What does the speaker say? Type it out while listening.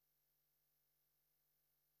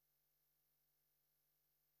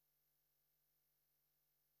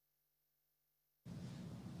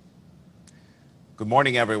Good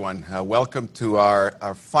morning, everyone. Welcome to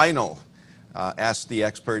our final Ask the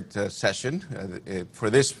Expert session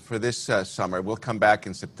for this summer. We'll come back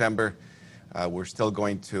in September. We're still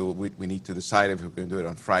going to, we need to decide if we're going to do it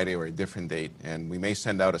on Friday or a different date, and we may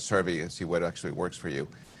send out a survey and see what actually works for you.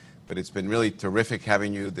 But it's been really terrific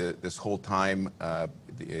having you this whole time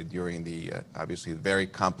during the obviously very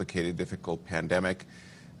complicated, difficult pandemic.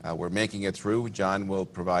 We're making it through. John will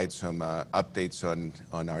provide some updates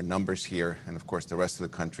on our numbers here, and of course the rest of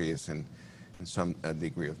the country is in some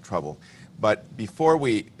degree of trouble. But before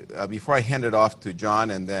I hand it off to John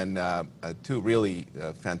and then two really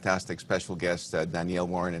fantastic special guests, Danielle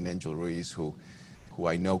Warren and Angel Ruiz, who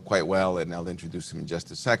I know quite well, and I'll introduce them in just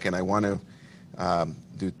a second, I want to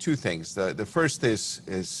do two things. The first is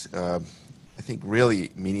I think really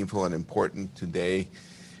meaningful and important today.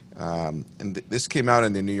 And this came out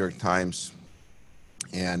in the New York Times,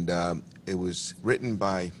 and it was written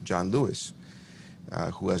by John Lewis,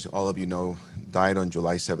 who, as all of you know, died on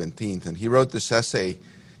July 17th. And he wrote this essay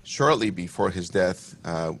shortly before his death,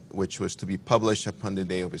 which was to be published upon the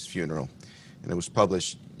day of his funeral. And it was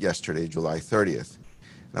published yesterday, July 30th.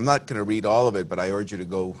 And I'm not going to read all of it, but I urge you to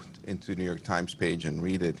go into the New York Times page and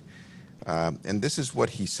read it. And this is what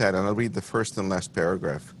he said, and I'll read the first and last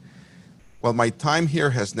paragraph. While my time here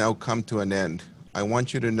has now come to an end, I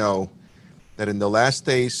want you to know that in the last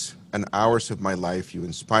days and hours of my life, you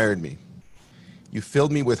inspired me. You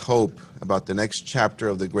filled me with hope about the next chapter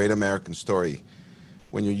of the great American story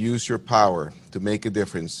when you use your power to make a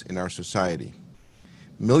difference in our society.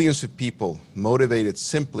 Millions of people, motivated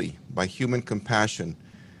simply by human compassion,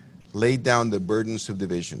 laid down the burdens of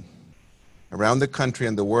division. Around the country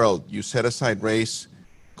and the world, you set aside race,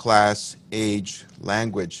 class, age,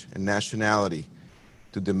 language, and nationality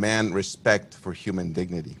to demand respect for human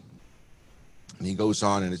dignity. And he goes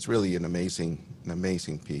on, and it's really an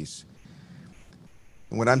amazing piece.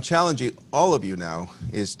 And what I'm challenging all of you now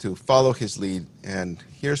is to follow his lead, and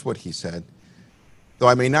here's what he said. Though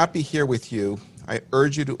I may not be here with you, I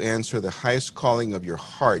urge you to answer the highest calling of your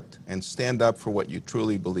heart and stand up for what you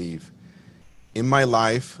truly believe. In my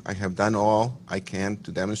life, I have done all I can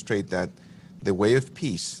to demonstrate that the way of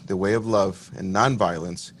peace, the way of love and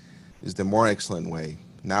nonviolence is the more excellent way.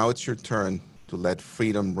 Now it's your turn to let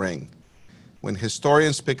freedom ring. When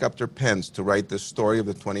historians pick up their pens to write the story of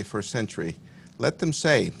the 21st century, let them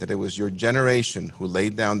say that it was your generation who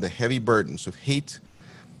laid down the heavy burdens of hate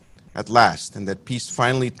at last, and that peace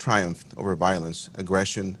finally triumphed over violence,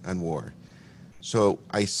 aggression, and war. So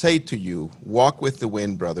I say to you, walk with the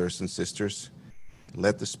wind, brothers and sisters.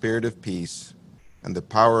 Let the spirit of peace and the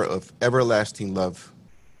power of everlasting love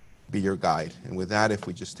be your guide. And with that, if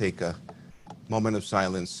we just take a moment of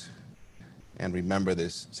silence and remember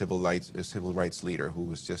this civil rights leader who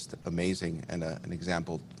was just amazing and an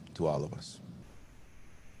example to all of us.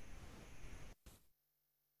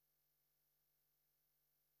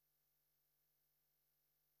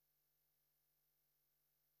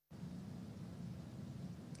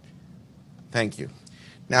 Thank you.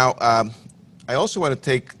 Now, I also want to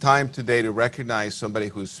take time today to recognize somebody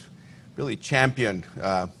who's really championed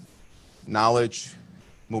knowledge,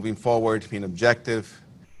 moving forward, being objective,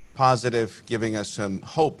 positive, giving us some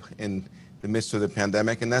hope in the midst of the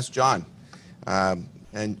pandemic, and that's John.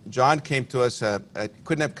 And John came to us,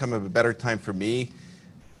 couldn't have come at a better time for me,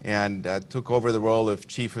 and took over the role of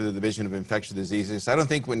Chief of the Division of Infectious Diseases. I don't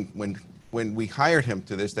think when we hired him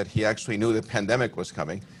to this that he actually knew the pandemic was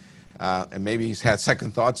coming, and maybe he's had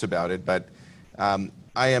second thoughts about it, but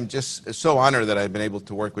I am just so honored that I've been able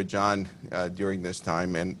to work with John during this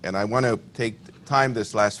time, and I want to take time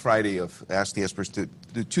this last Friday of Ask the Experts to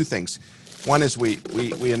do two things. One is we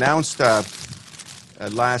announced at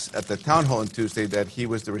the town hall on Tuesday that he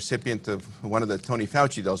was the recipient of one of the Tony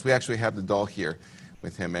Fauci dolls. We actually have the doll here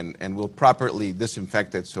with him, and we'll properly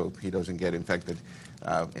disinfect it so he doesn't get infected.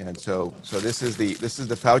 And so this is the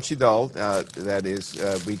Fauci doll. That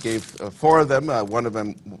is, we gave four of them. One of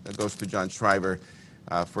them goes to John Shriver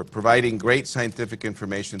for providing great scientific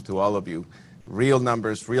information to all of you, real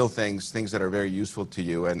numbers, real things that are very useful to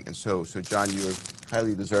you. And so John, you are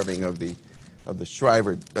highly deserving of the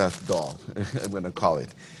Shriver doll. I'm going to call it.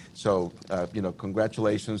 So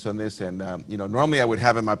congratulations on this. And normally I would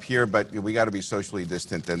have him up here, but we got to be socially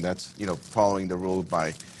distant, and that's following the rule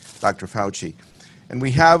by Dr. Fauci. And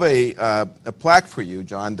we have a plaque for you,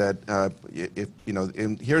 John, that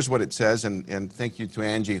and here's what it says, and thank you to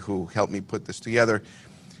Angie who helped me put this together.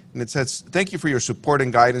 And it says, thank you for your support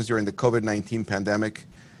and guidance during the COVID-19 pandemic.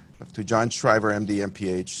 To John Shriver, MD,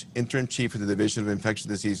 MPH, Interim Chief of the Division of Infectious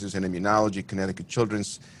Diseases and Immunology, Connecticut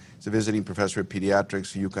Children's. He's a visiting professor of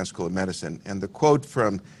pediatrics at UConn School of Medicine. And the quote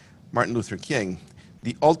from Martin Luther King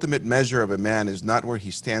the ultimate measure of a man is not where he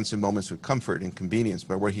stands in moments of comfort and convenience,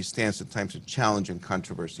 but where he stands at times of challenge and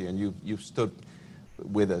controversy. And you've stood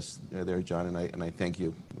with us there, John, and I thank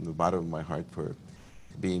you from the bottom of my heart for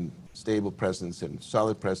being stable presence and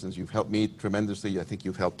solid presence. You've helped me tremendously. I think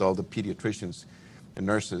you've helped all the pediatricians and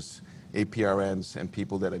nurses, APRNs, and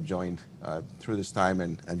people that have joined through this time,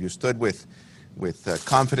 and you stood with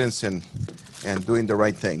confidence and doing the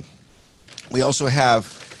right thing. We also have,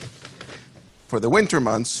 for the winter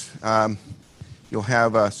months, you'll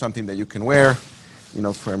have something that you can wear,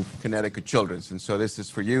 from Connecticut Children's. And so this is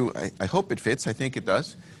for you. I hope it fits. I think it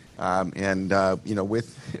does. So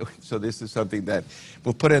this is something that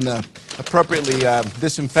we'll put in a appropriately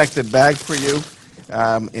disinfected bag for you.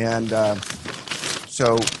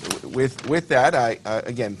 So with that,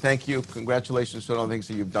 again, thank you. Congratulations on all the things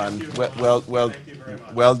that you've done. Thank you.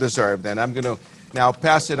 Well deserved. And I'm going to now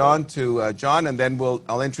pass it on to John, and then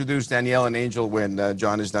I'll introduce Danielle and Angel when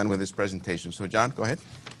John is done with his presentation. So John, go ahead.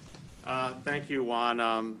 Thank you, Juan.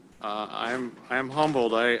 I am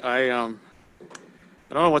humbled. I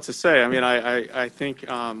don't know what to say. I mean, I think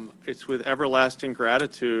it's with everlasting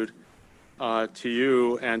gratitude to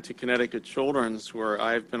you and to Connecticut Children's, where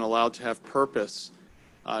I've been allowed to have purpose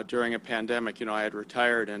during a pandemic. I had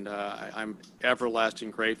retired, and I'm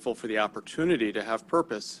everlasting grateful for the opportunity to have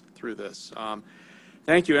purpose through this.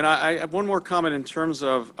 Thank you. And I have one more comment in terms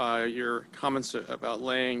of your comments about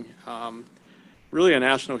laying really a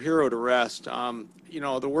national hero to rest.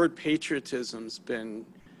 The word patriotism's been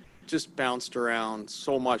just bounced around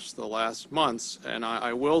so much the last months, and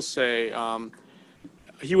I will say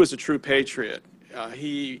he was a true patriot.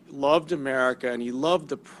 He loved America, and he loved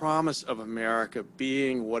the promise of America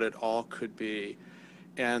being what it all could be,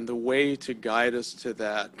 and the way to guide us to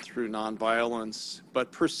that through nonviolence,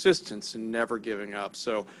 but persistence and never giving up.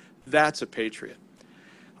 So that's a patriot.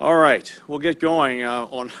 All right, we'll get going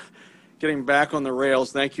on getting back on the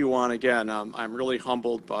rails. Thank you, Juan, again. I'm really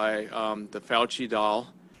humbled by the Fauci doll.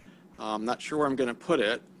 I'm not sure where I'm going to put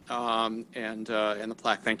it, and the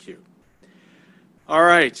plaque. Thank you. All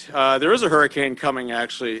right, there is a hurricane coming,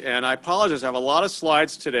 actually, and I apologize. I have a lot of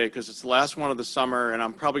slides today because it's the last one of the summer, and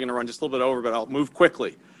I'm probably going to run just a little bit over, but I'll move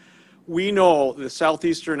quickly. We know the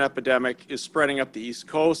southeastern epidemic is spreading up the East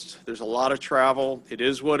Coast. There's a lot of travel. It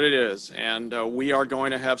is what it is, and we are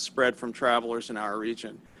going to have spread from travelers in our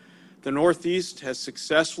region. The Northeast has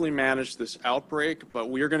successfully managed this outbreak, but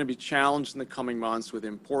we are going to be challenged in the coming months with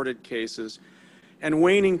imported cases and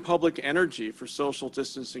waning public energy for social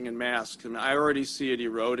distancing and masks. I mean, I already see it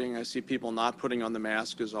eroding. I see people not putting on the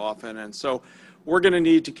mask as often. And so we're going to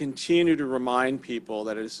need to continue to remind people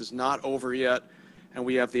that this is not over yet, and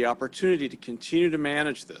we have the opportunity to continue to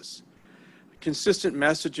manage this. Consistent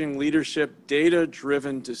messaging, leadership,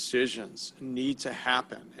 data-driven decisions need to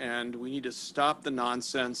happen, and we need to stop the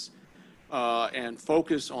nonsense and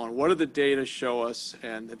focus on what do the data show us,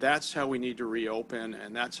 and that's how we need to reopen,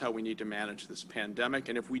 and that's how we need to manage this pandemic.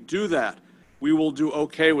 And if we do that, we will do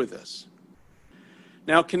okay with this.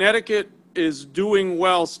 Now, Connecticut is doing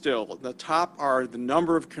well still. The top are the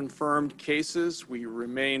number of confirmed cases. We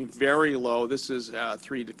remain very low. This is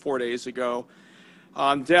 3 to 4 days ago.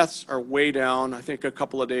 Deaths are way down. I think a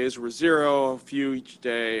couple of days were 0, a few each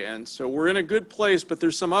day. And so we're in a good place, but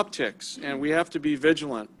there's some upticks, and we have to be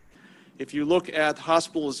vigilant. If you look at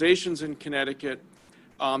hospitalizations in Connecticut,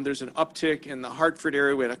 there's an uptick in the Hartford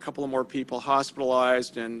area. We had a couple of more people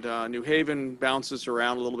hospitalized, and New Haven bounces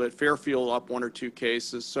around a little bit. Fairfield up 1 or 2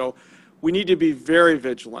 cases. So we need to be very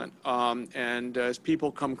vigilant. And as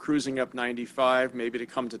people come cruising up 95, maybe to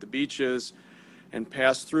come to the beaches and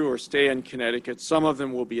pass through or stay in Connecticut, some of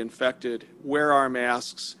them will be infected. Wear our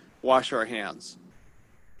masks, wash our hands.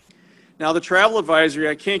 Now, the travel advisory,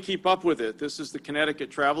 I can't keep up with it. This is the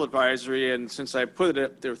Connecticut travel advisory, and since I put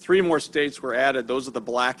it, there are 3 more states were added. Those are the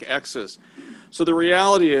black X's. So the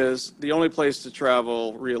reality is the only place to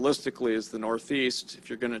travel realistically is the Northeast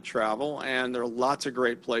if you're going to travel, and there are lots of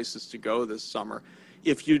great places to go this summer.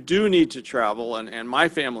 If you do need to travel, and my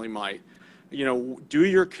family might, do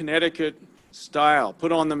your Connecticut style.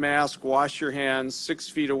 Put on the mask, wash your hands 6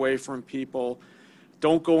 feet away from people.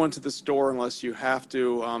 Don't go into the store unless you have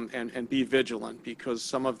to, and be vigilant, because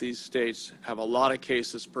some of these states have a lot of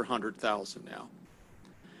cases per 100,000 now.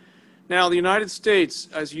 Now, the United States,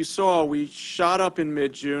 as you saw, we shot up in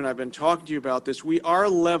mid-June. I've been talking to you about this. We are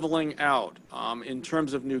leveling out in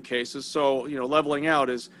terms of new cases. So, leveling out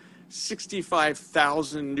is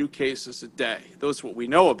 65,000 new cases a day. That's what we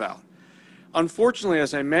know about. Unfortunately,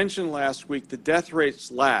 as I mentioned last week, the death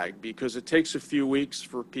rates lag because it takes a few weeks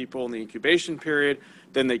for people in the incubation period,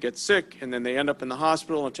 then they get sick, and then they end up in the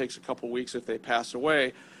hospital, and it takes a couple weeks if they pass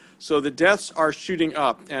away. So the deaths are shooting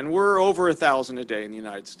up, and we're over 1,000 a day in the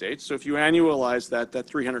United States. So if you annualize that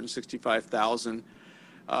 365,000,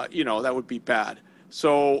 that would be bad.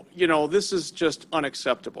 So, this is just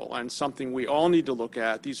unacceptable and something we all need to look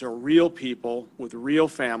at. These are real people with real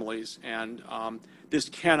families, and this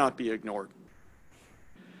cannot be ignored.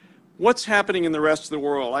 What's happening in the rest of the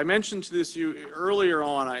world? I mentioned this earlier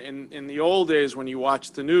on. In the old days, when you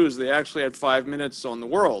watched the news, they actually had 5 minutes on the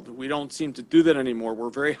world. We don't seem to do that anymore. We're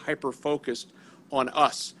very hyper-focused on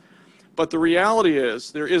us. But the reality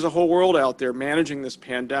is, there is a whole world out there managing this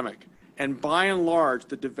pandemic. And by and large,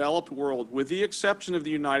 the developed world, with the exception of the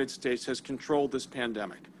United States, has controlled this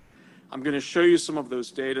pandemic. I'm going to show you some of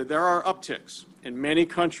those data. There are upticks in many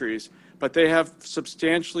countries, but they have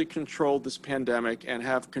substantially controlled this pandemic and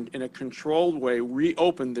have, in a controlled way,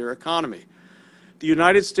 reopened their economy. The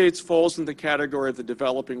United States falls in the category of the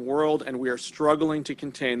developing world, and we are struggling to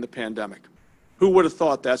contain the pandemic. Who would have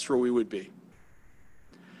thought that's where we would be?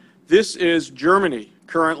 This is Germany.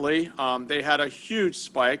 Currently, they had a huge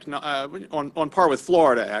spike, on par with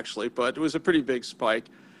Florida, actually, but it was a pretty big spike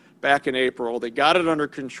back in April. They got it under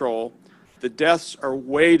control. The deaths are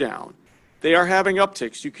way down. They are having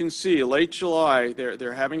upticks. You can see late July,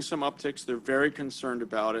 they're having some upticks. They're very concerned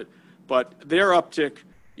about it. But their uptick,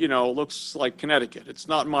 looks like Connecticut. It's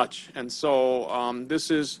not much. And so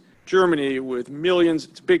this is Germany with millions.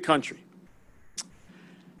 It's a big country.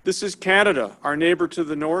 This is Canada, our neighbor to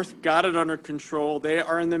the north, got it under control. They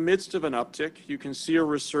are in the midst of an uptick. You can see a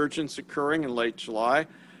resurgence occurring in late July.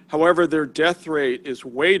 However, their death rate is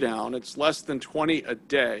way down. It's less than 20 a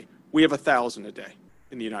day. We have 1,000 a day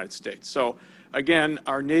in the United States. So again,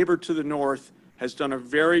 our neighbor to the north has done a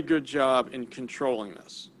very good job in controlling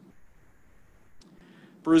this.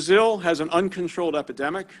 Brazil has an uncontrolled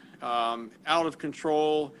epidemic, out of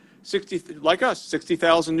control. Like us,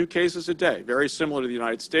 60,000 new cases a day, very similar to the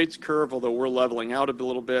United States curve, although we're leveling out a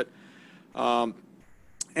little bit.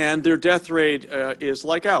 And their death rate is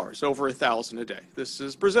like ours, over 1,000 a day. This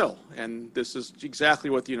is Brazil, and this is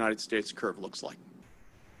exactly what the United States curve looks like.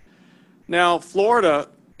 Now, Florida,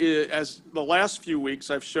 as the last few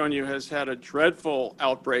weeks I've shown you, has had a dreadful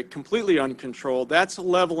outbreak, completely uncontrolled. That's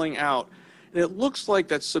leveling out. And it looks like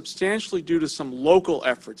that's substantially due to some local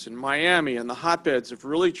efforts in Miami and the hotbeds of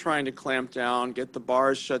really trying to clamp down, get the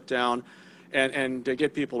bars shut down, and to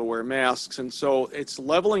get people to wear masks. And so it's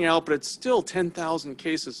leveling out, but it's still 10,000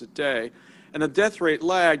 cases a day. And the death rate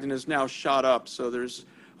lagged and has now shot up. So there's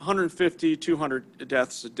 150, 200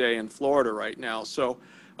 deaths a day in Florida right now. So,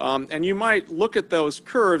 and you might look at those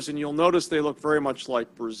curves and you'll notice they look very much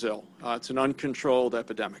like Brazil. It's an uncontrolled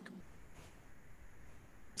epidemic.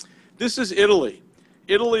 This is Italy.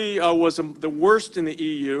 Italy was the worst in the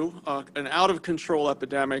EU, an out-of-control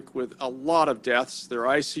epidemic with a lot of deaths. Their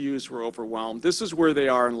ICUs were overwhelmed. This is where they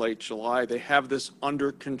are in late July. They have this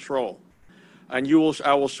under control. And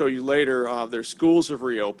I will show you later their schools have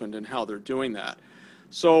reopened and how they're doing that.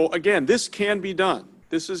 So again, this can be done.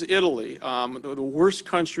 This is Italy, the worst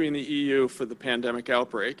country in the EU for the pandemic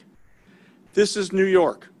outbreak. This is New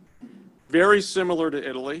York. Very similar to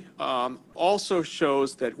Italy, also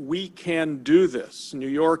shows that we can do this. New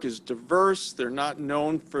York is diverse. They're not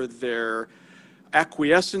known for their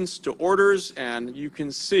acquiescence to orders, and you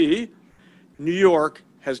can see New York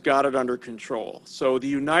has got it under control. So the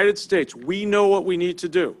United States, we know what we need to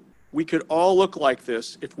do. We could all look like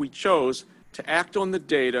this if we chose to act on the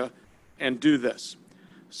data and do this.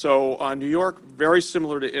 So New York, very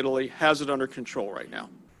similar to Italy, has it under control right now.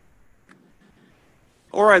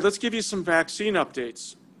 All right, let's give you some vaccine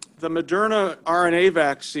updates. The Moderna RNA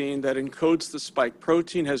vaccine that encodes the spike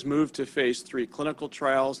protein has moved to phase 3 clinical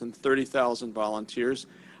trials in 30,000 volunteers.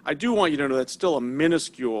 I do want you to know that's still a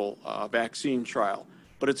minuscule vaccine trial,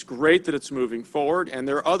 but it's great that it's moving forward. And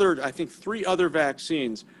there are I think 3 other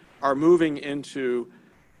vaccines are moving into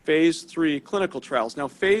phase 3 clinical trials. Now,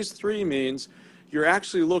 phase 3 means you're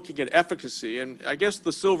actually looking at efficacy. And I guess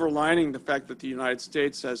the silver lining, the fact that the United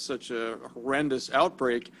States has such a horrendous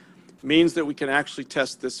outbreak, means that we can actually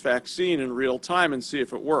test this vaccine in real time and see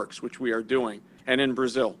if it works, which we are doing, and in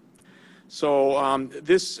Brazil. So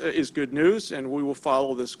this is good news, and we will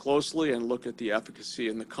follow this closely and look at the efficacy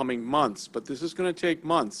in the coming months. But this is going to take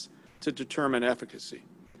months to determine efficacy.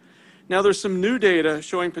 Now, there's some new data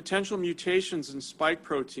showing potential mutations in spike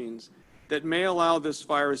proteins that may allow this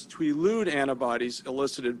virus to elude antibodies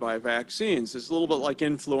elicited by vaccines. It's a little bit like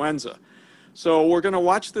influenza. So we're going to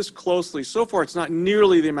watch this closely. So far, it's not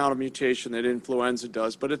nearly the amount of mutation that influenza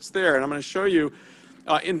does, but it's there. And I'm going to show you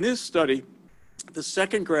in this study, the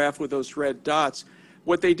second graph with those red dots,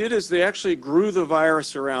 what they did is they actually grew the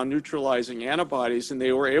virus around neutralizing antibodies, and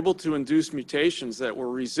they were able to induce mutations that were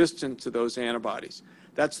resistant to those antibodies.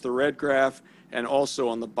 That's the red graph, and also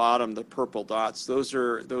on the bottom, the purple dots. Those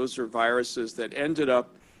are viruses that ended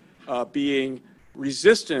up being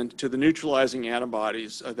resistant to the neutralizing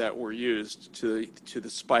antibodies that were used to the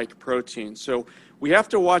spike protein. So we have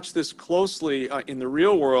to watch this closely in the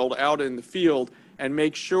real world, out in the field, and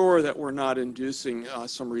make sure that we're not inducing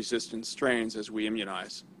some resistant strains as we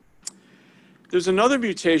immunize. There's another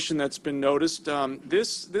mutation that's been noticed.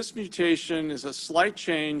 This mutation is a slight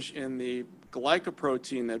change in the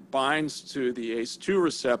glycoprotein that binds to the ACE2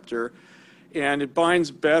 receptor, and it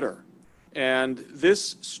binds better. And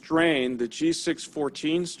this strain, the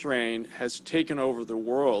G614 strain, has taken over the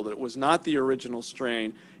world. It was not the original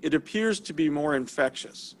strain. It appears to be more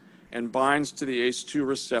infectious and binds to the ACE2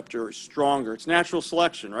 receptor stronger. It's natural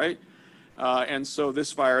selection, right? And so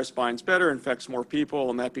this virus binds better, infects more people,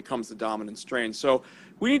 and that becomes the dominant strain. So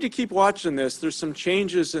we need to keep watching this. There's some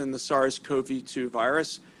changes in the SARS-CoV-2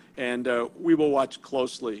 virus, and we will watch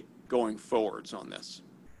closely going forwards on this.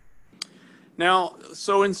 Now,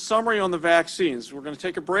 so in summary on the vaccines, we're going to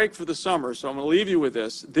take a break for the summer, so I'm going to leave you with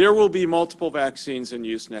this. There will be multiple vaccines in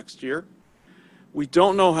use next year. We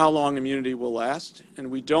don't know how long immunity will last,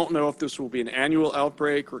 and we don't know if this will be an annual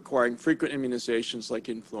outbreak requiring frequent immunizations like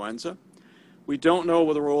influenza. We don't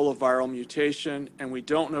know the role of viral mutation, and we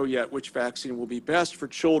don't know yet which vaccine will be best for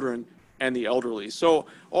children and the elderly. So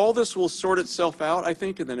all this will sort itself out, I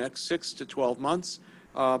think, in the next 6 to 12 months,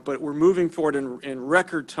 but we're moving forward in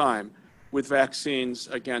record time with vaccines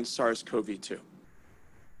against SARS-CoV-2.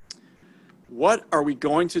 What are we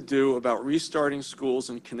going to do about restarting schools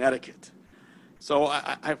in Connecticut? So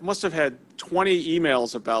I must have had 20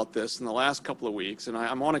 emails about this in the last couple of weeks, and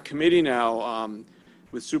I'm on a committee now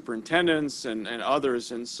with superintendents and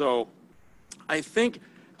others, and so I think,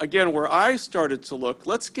 again, where I started to look,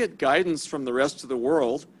 let's get guidance from the rest of the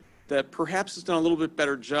world that perhaps has done a little bit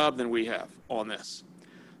better job than we have on this.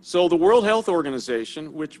 So the World Health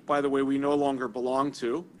Organization, which, by the way, we no longer belong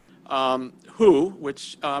to, WHO,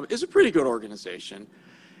 which is a pretty good organization,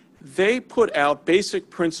 they put out basic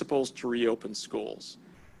principles to reopen schools.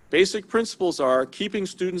 Basic principles are keeping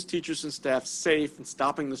students, teachers, and staff safe and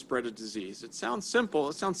stopping the spread of disease. It sounds simple,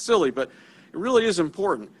 it sounds silly, but it really is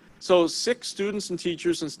important. So sick students and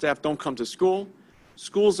teachers and staff don't come to school.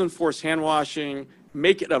 Schools enforce hand washing,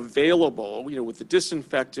 make it available, with the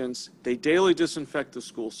disinfectants. They daily disinfect the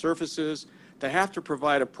school surfaces. They have to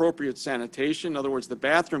provide appropriate sanitation. In other words, the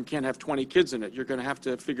bathroom can't have 20 kids in it. You're going to have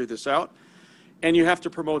to figure this out. And you have to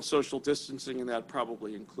promote social distancing, and that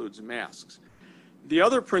probably includes masks. The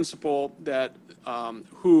other principle that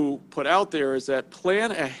WHO put out there is that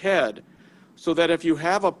plan ahead so that if you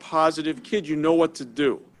have a positive kid, you know what to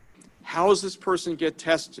do. How does this person get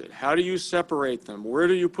tested? How do you separate them? Where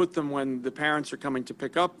do you put them when the parents are coming to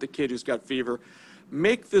pick up the kid who's got fever?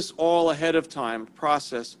 Make this all ahead of time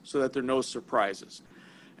process so that there are no surprises.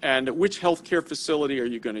 And which healthcare facility are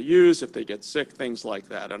you going to use if they get sick, things like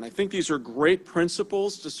that. And I think these are great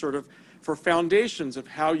principles to for foundations of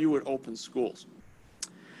how you would open schools.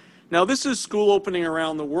 Now, this is school opening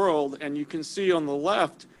around the world, and you can see on the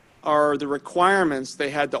left are the requirements they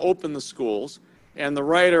had to open the schools. And the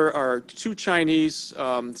right are 2 Chinese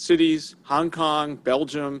cities, Hong Kong,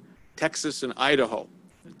 Belgium, Texas, and Idaho,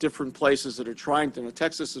 different places that are trying to.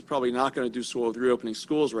 Texas is probably not going to do so with reopening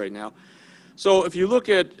schools right now. So if you look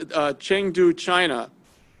at Chengdu, China,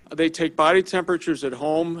 they take body temperatures at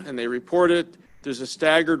home and they report it. There's a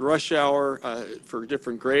staggered rush hour for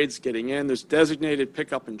different grades getting in. There's designated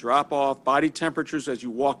pickup and drop off. Body temperatures as you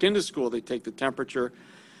walk into school, they take the temperature.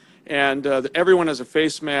 And everyone has a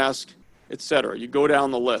face mask, etc. You go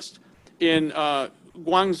down the list. In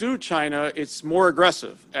Guangzhou, China, it's more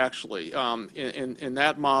aggressive, actually. In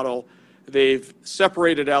that model, they've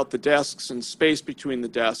separated out the desks and space between the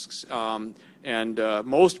desks. And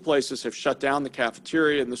most places have shut down the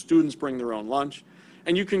cafeteria, and the students bring their own lunch.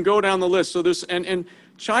 And you can go down the list. So there's, and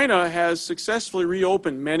China has successfully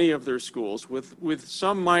reopened many of their schools with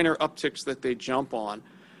some minor upticks that they jump on.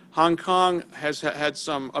 Hong Kong has had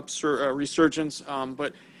some resurgence,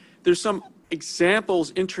 but there's some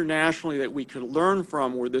examples internationally that we could learn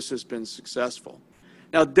from where this has been successful.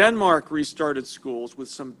 Now, Denmark restarted schools with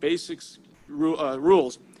some basic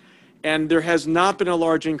rules, and there has not been a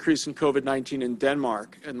large increase in COVID-19 in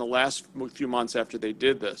Denmark in the last few months after they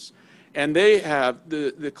did this. And they have,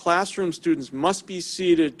 the classroom students must be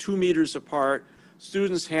seated 2 meters apart,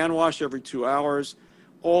 students hand wash every 2 hours,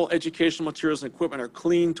 all educational materials and equipment are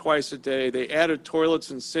cleaned twice a day. They added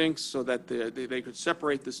toilets and sinks so that they could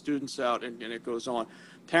separate the students out, and it goes on.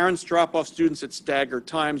 Parents drop off students at staggered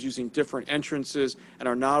times using different entrances and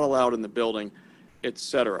are not allowed in the building,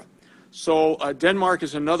 etc. So Denmark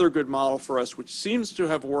is another good model for us, which seems to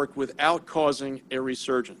have worked without causing a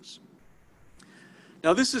resurgence.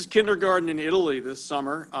 Now, this is kindergarten in Italy this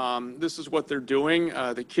summer. This is what they're doing.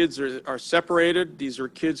 The kids are separated. These are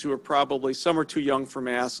kids who are probably, some are too young for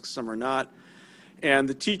masks, some are not. And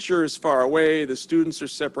the teacher is far away. The students are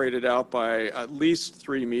separated out by at least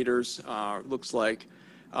 3 meters, looks like.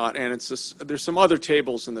 And there's some other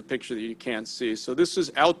tables in the picture that you can't see. So this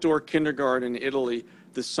is outdoor kindergarten in Italy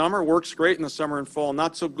this summer. Works great in the summer and fall,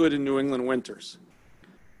 not so good in New England winters.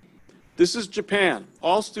 This is Japan.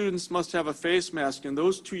 All students must have a face mask, and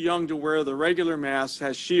those too young to wear the regular mask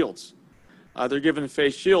has shields. They're given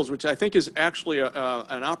face shields, which I think is actually an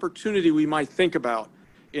opportunity we might think about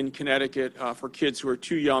in Connecticut for kids who are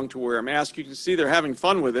too young to wear a mask. You can see they're having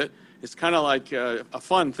fun with it. It's kind of like a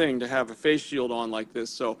fun thing to have a face shield on like this.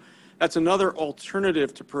 So that's another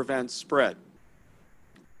alternative to prevent spread.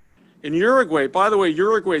 In Uruguay, by the way,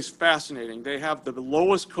 Uruguay is fascinating. They have the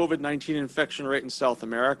lowest COVID-19 infection rate in South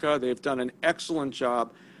America. They've done an excellent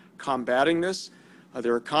job combating this.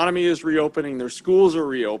 Their economy is reopening. Their schools are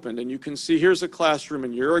reopened. And you can see here's a classroom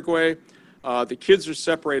in Uruguay. The kids are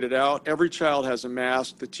separated out. Every child has a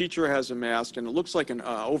mask. The teacher has a mask. And it looks like an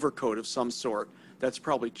overcoat of some sort. That's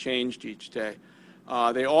probably changed each day.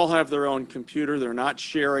 They all have their own computer. They're not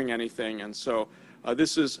sharing anything. And so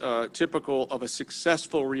this is typical of a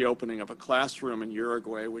successful reopening of a classroom in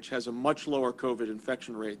Uruguay, which has a much lower COVID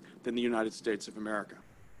infection rate than the United States of America.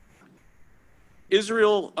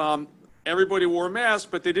 Israel, everybody wore masks,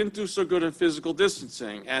 but they didn't do so good in physical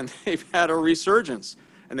distancing, and they've had a resurgence,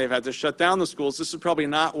 and they've had to shut down the schools. This is probably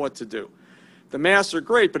not what to do. The masks are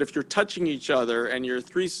great, but if you're touching each other and you're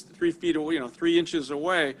 3 feet away, 3 inches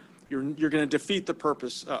away, you're going to defeat the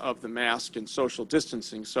purpose of the mask and social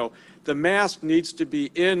distancing. So the mask needs to be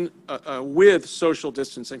in with social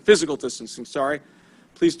distancing, physical distancing, sorry.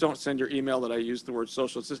 Please don't send your email that I used the word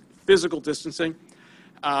physical distancing.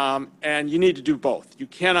 And you need to do both. You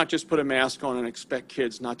cannot just put a mask on and expect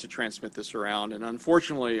kids not to transmit this around. And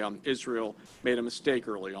unfortunately, Israel made a mistake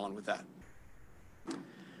early on with that.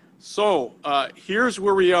 So here's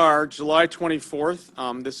where we are, July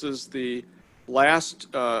 24th. This is the last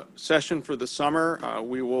session for the summer.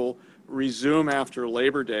 We will resume after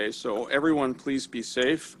Labor Day, so everyone please be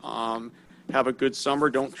safe. Have a good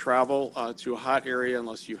summer. Don't travel to a hot area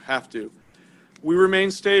unless you have to. We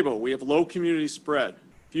remain stable. We have low community spread,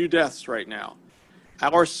 few deaths right now.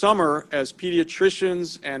 Our summer as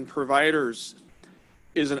pediatricians and providers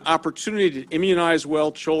is an opportunity to immunize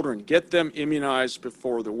well children, get them immunized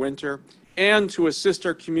before the winter, and to assist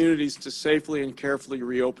our communities to safely and carefully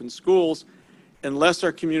reopen schools unless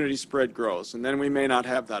our community spread grows, and then we may not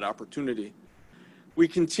have that opportunity. We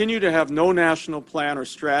continue to have no national plan or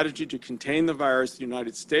strategy to contain the virus in the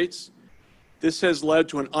United States. This has led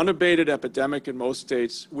to an unabated epidemic in most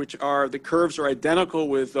states, the curves are identical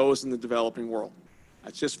with those in the developing world.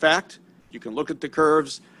 That's just fact. You can look at the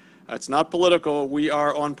curves. It's not political. We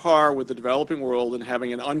are on par with the developing world in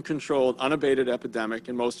having an uncontrolled, unabated epidemic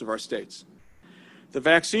in most of our states. The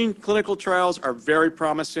vaccine clinical trials are very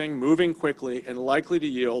promising, moving quickly, and likely to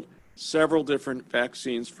yield several different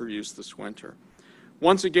vaccines for use this winter.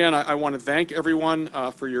 Once again, I want to thank everyone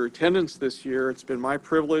for your attendance this year. It's been my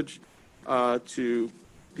privilege to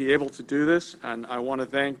be able to do this, and I want to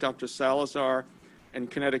thank Dr. Salazar and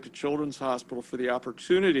Connecticut Children's Hospital for the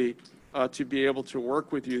opportunity to be able to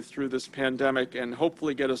work with you through this pandemic and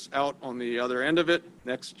hopefully get us out on the other end of it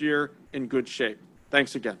next year in good shape.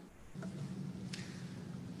 Thanks again.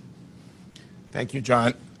 Thank you,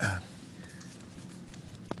 John.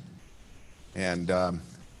 And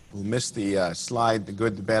we'll miss the slide, the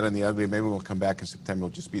good, the bad, and the ugly. Maybe we'll come back in September.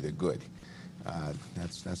 It'll just be the good.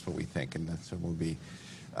 That's what we think, and that's what we'll be.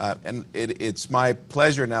 And it's my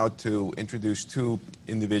pleasure now to introduce two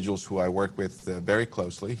individuals who I work with very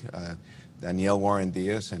closely, Danielle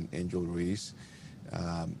Warren-Diaz and Angel Ruiz.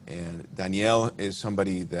 And Danielle is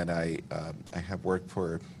somebody that I have worked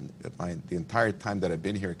for the entire time that I've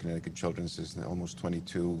been here at Connecticut Children's, is almost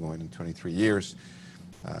 22, going on 23 years.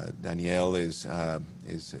 Danielle is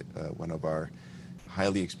one of our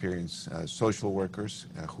highly experienced social workers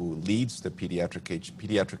who leads the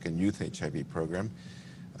pediatric and youth HIV program.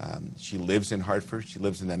 She lives in Hartford. She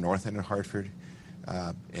lives in the north end of Hartford,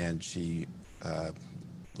 and she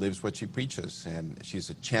lives what she preaches. And she's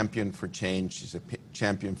a champion for change. She's a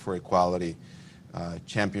champion for equality,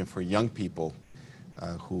 champion for young people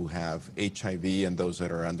who have HIV and those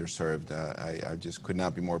that are underserved. I just could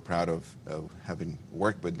not be more proud of having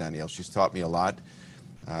worked with Danielle. She's taught me a lot,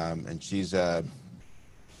 and she's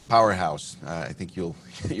powerhouse. I think you'll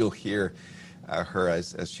hear her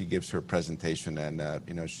as she gives her presentation, and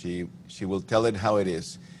she will tell it how it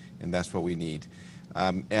is, and that's what we need.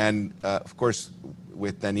 Of course,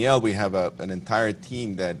 with Danielle, we have an entire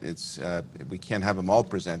team that we can't have them all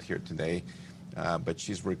present here today, but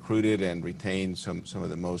she's recruited and retained some of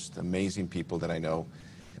the most amazing people that I know,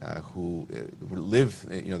 who live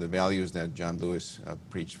the values that John Lewis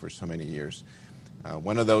preached for so many years.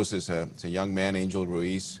 One of those is a young man, Angel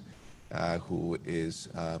Ruiz, who is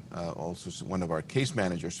also one of our case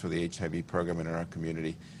managers for the HIV program in our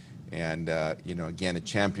community. And, again, a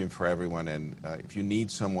champion for everyone. And if you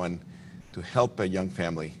need someone to help a young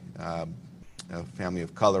family, a family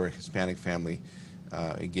of color, a Hispanic family,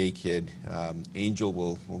 a gay kid, Angel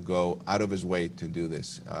will go out of his way to do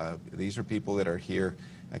this. These are people that are here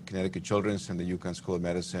at Connecticut Children's and the UConn School of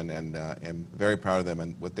Medicine, and I'm very proud of them.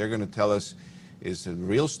 And what they're going to tell us is the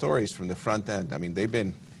real stories from the front end. I mean, they've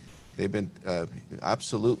been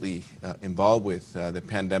absolutely involved with the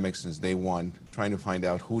pandemic since day one, trying to find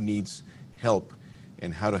out who needs help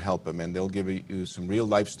and how to help them. And they'll give you some real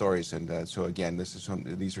life stories. And so again,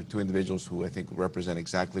 these are two individuals who I think represent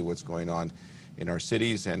exactly what's going on in our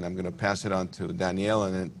cities. And I'm going to pass it on to Danielle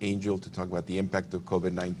and then Angel to talk about the impact of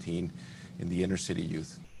COVID-19 in the inner city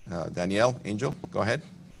youth. Danielle, Angel, go ahead.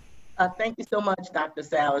 Thank you so much, Dr.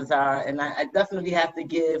 Salazar. And I definitely have to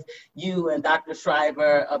give you and Dr.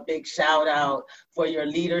 Schreiber a big shout out for your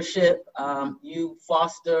leadership. You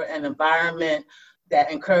foster an environment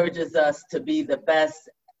that encourages us to be the best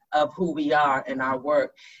of who we are in our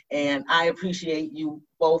work. And I appreciate you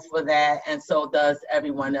both for that. And so does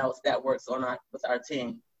everyone else that works with our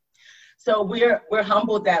team. So we're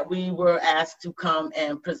humbled that we were asked to come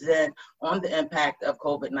and present on the impact of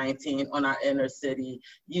COVID-19 on our inner city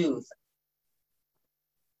youth.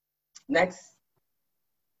 Next.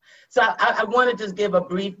 So I want to just give a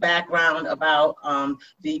brief background about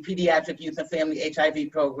the Pediatric Youth and Family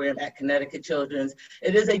HIV program at Connecticut Children's.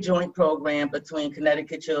 It is a joint program between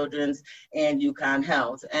Connecticut Children's and UConn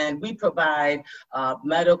Health. And we provide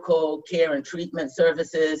medical care and treatment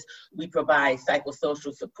services. We provide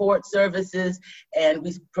psychosocial support services, and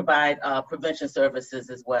we provide prevention services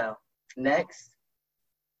as well. Next.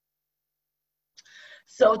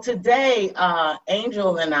 So today,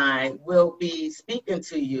 Angel and I will be speaking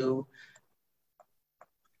to you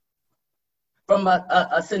from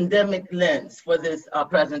a syndemic lens for this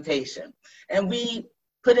presentation. And we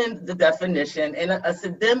put in the definition, and a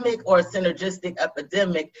syndemic or synergistic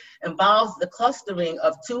epidemic involves the clustering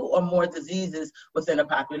of two or more diseases within a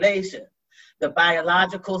population. The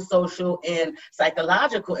biological, social, and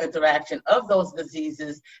psychological interaction of those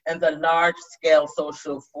diseases and the large-scale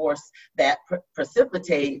social force that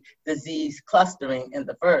precipitate disease clustering in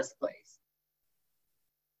the first place.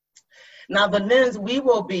 Now, the lens we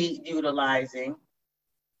will be utilizing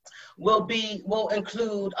will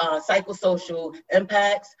include psychosocial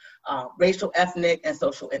impacts, racial, ethnic, and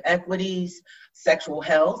social inequities, sexual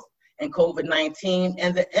health, and COVID-19,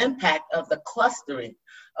 and the impact of the clustering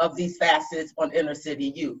of these facets on inner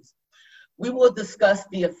city youth. We will discuss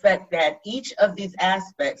the effect that each of these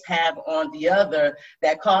aspects have on the other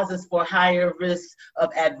that causes for higher risks of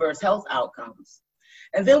adverse health outcomes.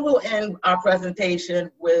 And then we'll end our presentation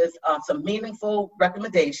with some meaningful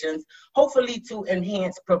recommendations, hopefully to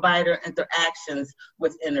enhance provider interactions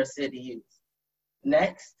with inner city youth.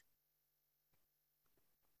 Next.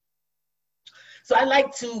 So I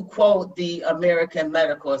like to quote the American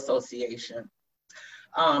Medical Association.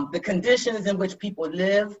 The conditions in which people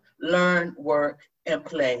live, learn, work, and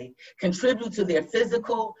play contribute to their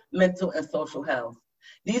physical, mental, and social health.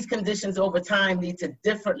 These conditions over time lead to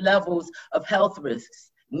different levels of health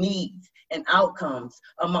risks, needs, and outcomes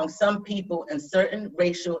among some people in certain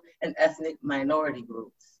racial and ethnic minority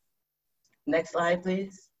groups. Next slide,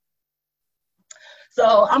 please.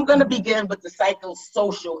 So I'm going to begin with the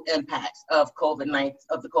psychosocial impacts of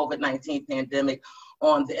the COVID-19 pandemic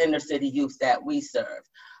on the inner city youth that we serve.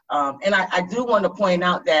 And I do want to point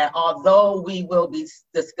out that although we will be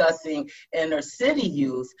discussing inner city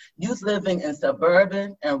youth living in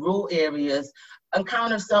suburban and rural areas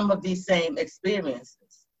encounter some of these same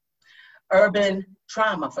experiences. Urban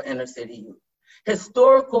trauma for inner city youth.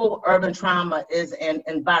 Historical urban trauma is an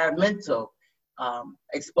environmental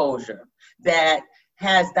exposure that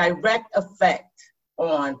has direct effect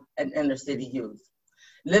on an inner city youth.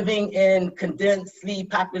 Living in condensely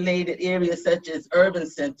populated areas such as urban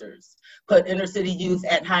centers put inner city youth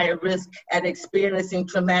at higher risk at experiencing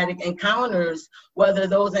traumatic encounters, whether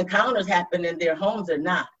those encounters happen in their homes or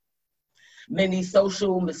not. Many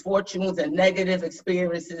social misfortunes and negative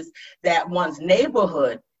experiences that one's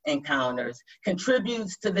neighborhood encounters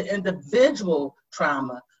contributes to the individual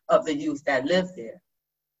trauma of the youth that live there.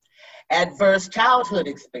 Adverse childhood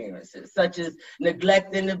experiences, such as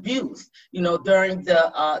neglect and abuse. During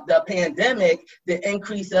the pandemic, the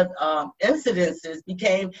increase of incidences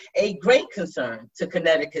became a great concern to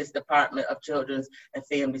Connecticut's Department of Children's and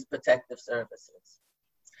Families Protective Services.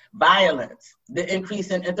 Violence, the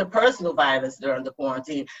increase in interpersonal violence during the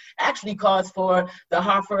quarantine actually caused for the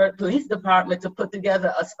Hartford Police Department to put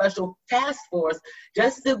together a special task force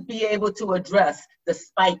just to be able to address the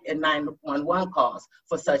spike in 911 calls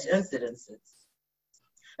for such incidences.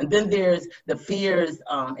 And then there's the fears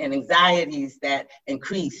and anxieties that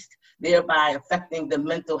increased, thereby affecting the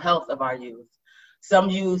mental health of our youth. Some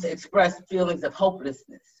youth express feelings of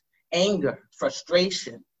hopelessness, anger,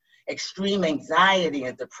 frustration, extreme anxiety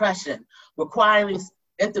and depression, requiring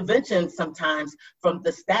intervention sometimes from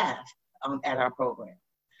the staff at our program.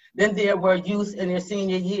 Then there were youth in their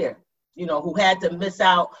senior year, who had to miss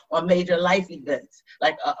out on major life events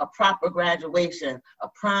like a proper graduation, a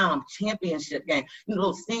prom, championship game,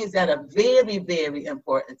 those things that are very, very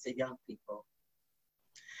important to young people.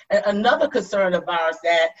 And another concern of ours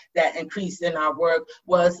that increased in our work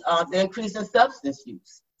was the increase in substance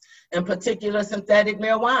use, in particular synthetic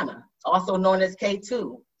marijuana, also known as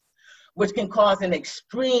K2, which can cause an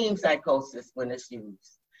extreme psychosis when it's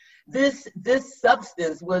used. This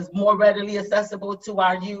substance was more readily accessible to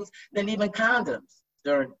our youth than even condoms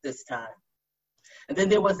during this time. And then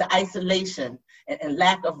there was the isolation and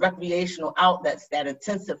lack of recreational outlets that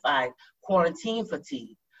intensified quarantine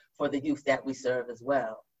fatigue for the youth that we serve as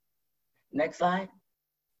well. Next slide.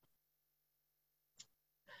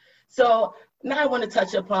 So now I want to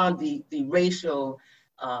touch upon the racial,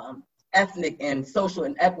 ethnic, and social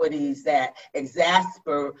inequities that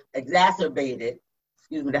exacerbated,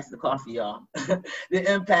 excuse me, that's the coffee, y'all,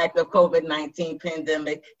 the impact of COVID-19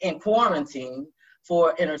 pandemic and quarantine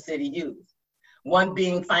for inner city youth. One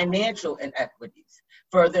being financial inequities,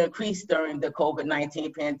 further increased during the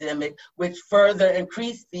COVID-19 pandemic, which further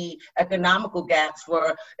increased the economical gaps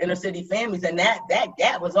for inner city families. And that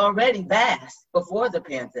gap was already vast before the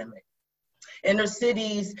pandemic. Inner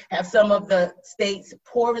cities have some of the state's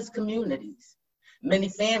poorest communities. Many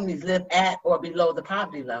families live at or below the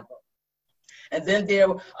poverty level. And then there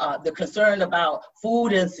the concern about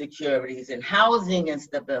food insecurities and housing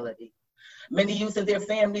instability. Many youth and their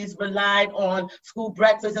families relied on school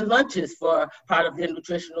breakfasts and lunches for part of their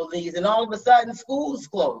nutritional needs, and all of a sudden schools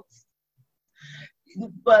closed.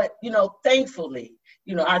 But, thankfully,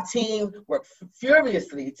 our team worked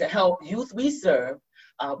furiously to help youth we serve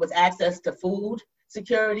with access to food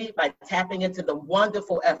security by tapping into the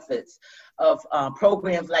wonderful efforts of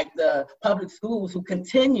programs like the public schools who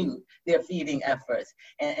continue their feeding efforts,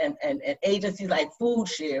 and agencies like Food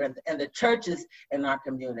Share and the churches in our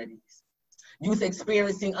communities. Youth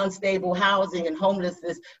experiencing unstable housing and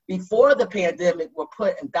homelessness before the pandemic were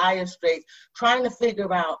put in dire straits, trying to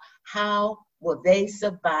figure out how will they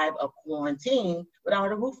survive a quarantine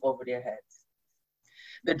without a roof over their heads.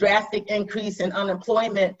 The drastic increase in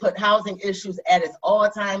unemployment put housing issues at its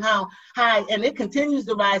all-time high, and it continues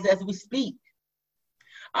to rise as we speak.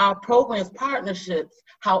 Our program's partnerships,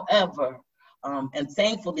 however, and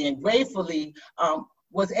thankfully and gratefully,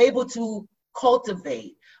 was able to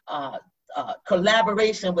cultivate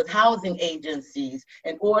collaboration with housing agencies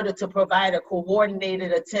in order to provide a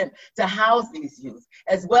coordinated attempt to house these youth,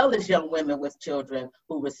 as well as young women with children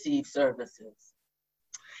who receive services.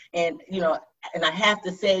 And, and I have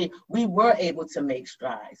to say, we were able to make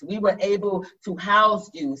strides. We were able to house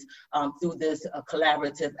youth through this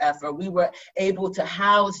collaborative effort. We were able to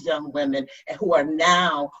house young women who are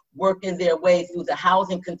now working their way through the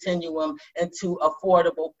housing continuum into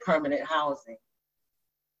affordable permanent housing.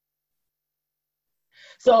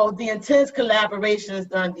 So the intense collaborations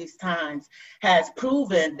during these times has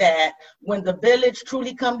proven that when the village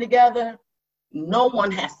truly come together, no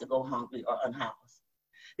one has to go hungry or unhoused.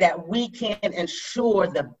 That we can ensure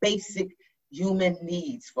the basic human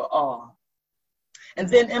needs for all. And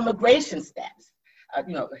then immigration stats,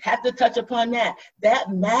 have to touch upon that. That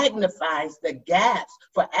magnifies the gaps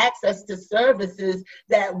for access to services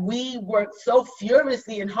that we work so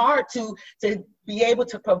furiously and hard to be able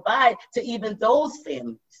to provide to even those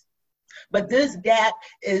families. But this gap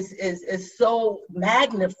is so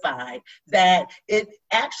magnified that it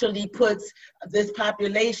actually puts this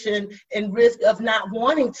population in risk of not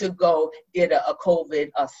wanting to go get a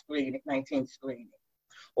COVID-19 screening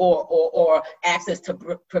or access to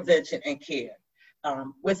prevention and care,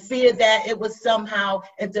 with fear that it would somehow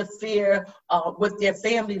interfere with their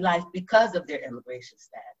family life because of their immigration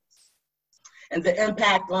status. and the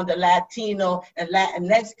impact on the Latino and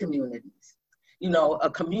Latinx communities. You know, a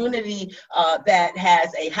community that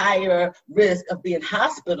has a higher risk of being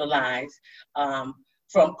hospitalized from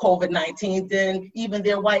COVID-19 than even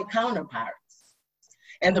their white counterparts.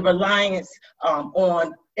 And the reliance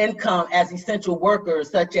on income as essential workers,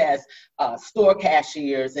 such as store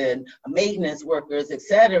cashiers and maintenance workers, et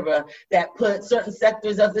cetera, that put certain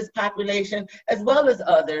sectors of this population, as well as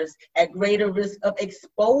others, at greater risk of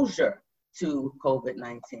exposure to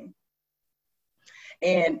COVID-19.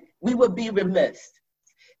 And we would be remiss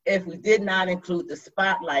if we did not include the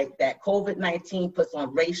spotlight that COVID-19 puts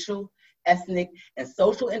on racial, ethnic, and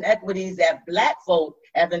social inequities that Black folk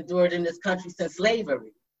have endured in this country since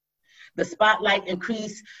slavery. The spotlight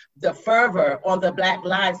increased the fervor on the Black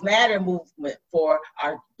Lives Matter movement for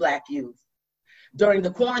our Black youth. During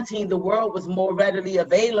the quarantine, the world was more readily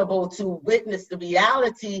available to witness the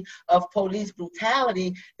reality of police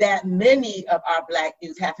brutality that many of our Black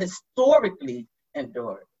youth have historically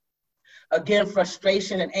endured. Again,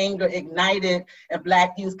 frustration and anger ignited, and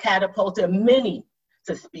Black youth catapulted many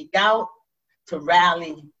to speak out, to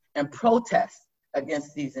rally, and protest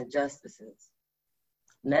against these injustices.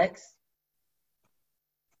 Next.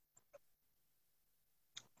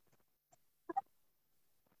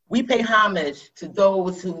 We pay homage to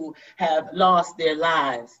those who have lost their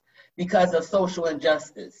lives because of social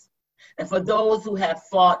injustice, and for those who have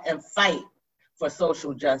fought and fight for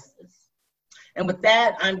social justice. And with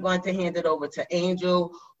that, I'm going to hand it over to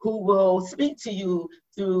Angel, who will speak to you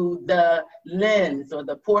through the lens, or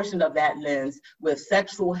the portion of that lens, with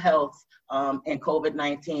sexual health and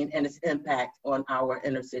COVID-19 and its impact on our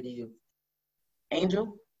inner city youth.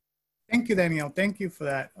 Angel? Thank you, Danielle. Thank you for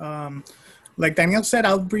that. Like Danielle said,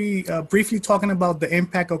 I'll be briefly talking about the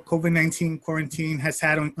impact of COVID-19 quarantine has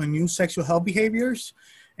had on youth sexual health behaviors.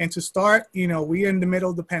 And to start, you know, we're in the middle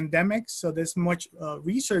of the pandemic, so there's much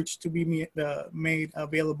research to be made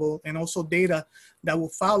available, and also data that will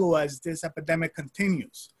follow as this epidemic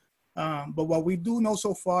continues. But what we do know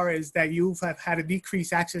so far is that youth have had a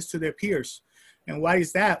decreased access to their peers. And why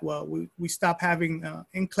is that? Well, we stopped having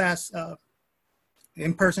in-person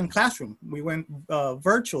classroom. We went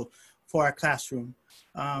virtual for our classroom,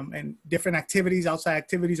 and different activities, outside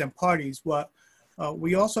activities and parties.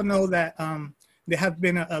 We also know that there have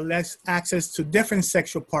been a less access to different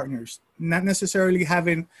sexual partners, not necessarily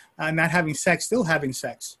not having sex, still having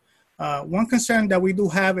sex. One concern that we do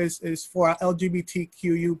have is for our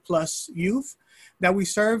LGBTQU plus youth that we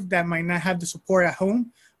serve that might not have the support at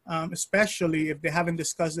home, especially if they haven't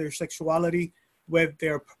discussed their sexuality with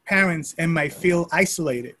their parents and might feel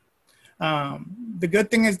isolated. The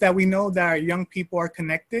good thing is that we know that our young people are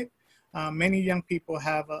connected. Many young people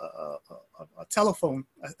have a telephone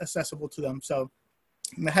accessible to them. So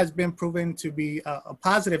that has been proven to be a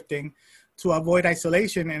positive thing to avoid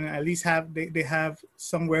isolation, and at least they have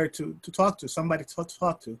somewhere to talk to, somebody to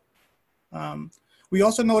talk to. We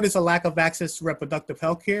also notice a lack of access to reproductive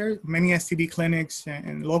health care. Many STD clinics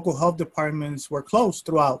and local health departments were closed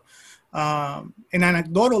throughout. And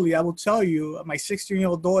anecdotally, I will tell you, my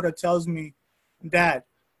 16-year-old daughter tells me, Dad,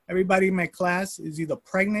 everybody in my class is either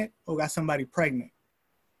pregnant or got somebody pregnant.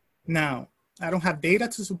 Now, I don't have data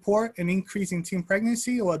to support an increase in teen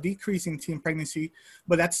pregnancy or a decrease in teen pregnancy,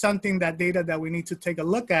 but that's something, that data that we need to take a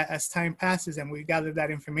look at as time passes and we gather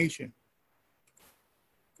that information.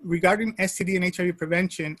 Regarding STD and HIV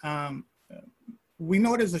prevention, we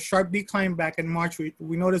noticed a sharp decline back in March.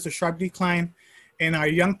 We noticed a sharp decline in our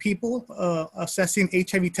young people assessing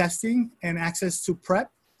HIV testing and access to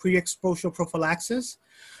PrEP, pre-exposure prophylaxis.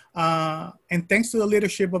 And thanks to the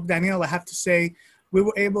leadership of Danielle, I have to say, we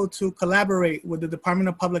were able to collaborate with the Department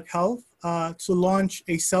of Public Health to launch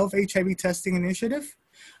a self-HIV testing initiative.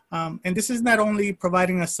 And this is not only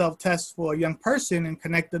providing a self-test for a young person and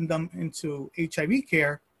connecting them into HIV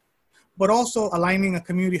care, but also aligning a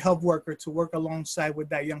community health worker to work alongside with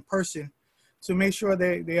that young person to make sure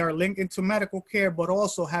they are linked into medical care, but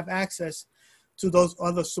also have access to those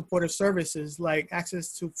other supportive services like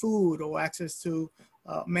access to food or access to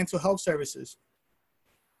mental health services.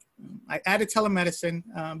 I added telemedicine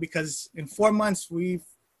because in 4 months, we've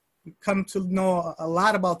come to know a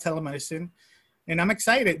lot about telemedicine. And I'm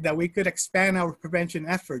excited that we could expand our prevention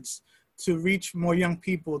efforts to reach more young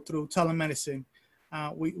people through telemedicine.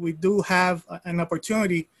 We do have an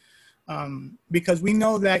opportunity because we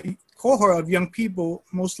know that cohort of young people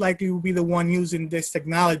most likely will be the one using this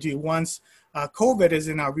technology once COVID is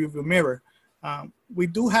in our rearview mirror. We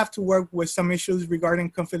do have to work with some issues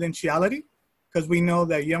regarding confidentiality, because we know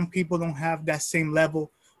that young people don't have that same level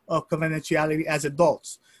of confidentiality as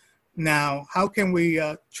adults. Now, how can we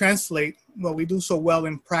translate what we do so well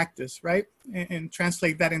in practice, right? And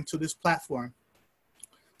translate that into this platform.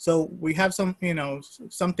 So we have some,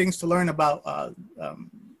 some things to learn about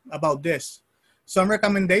this. Some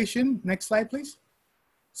recommendation, next slide, please.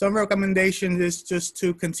 Some recommendations is just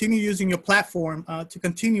to continue using your platform to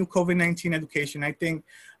continue COVID-19 education. I think,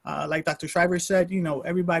 like Dr. Shriver said,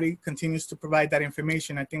 everybody continues to provide that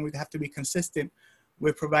information. I think we have to be consistent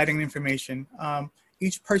with providing information.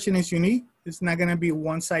 Each person is unique. It's not gonna be a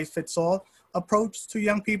one-size-fits-all approach to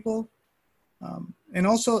young people. And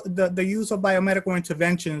also the use of biomedical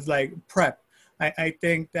interventions like PrEP. I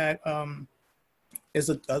think that is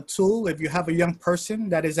a tool. If you have a young person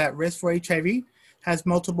that is at risk for HIV, has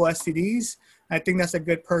multiple STDs, I think that's a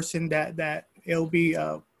good person that it'll be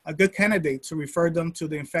a good candidate to refer them to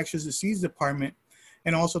the infectious disease department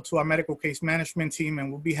and also to our medical case management team,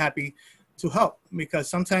 and we'll be happy to help, because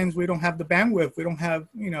sometimes we don't have the bandwidth. We don't have,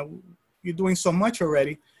 you're doing so much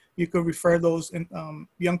already. You could refer those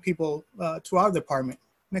young people to our department.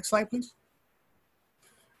 Next slide, please.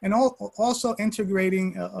 And also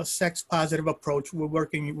integrating a sex-positive approach. We're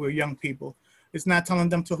working with young people. It's not telling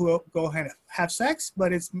them to go ahead and have sex,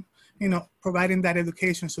 but it's, providing that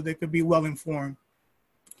education so they could be well-informed.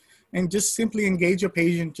 And just simply engage your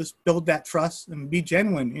patient, just build that trust and be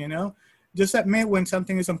genuine, Just admit when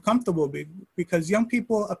something is uncomfortable, because young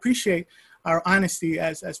people appreciate our honesty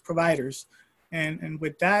as providers. And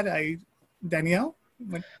with that, Danielle?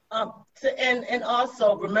 And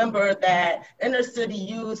also remember that inner city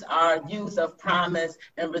youth are youth of promise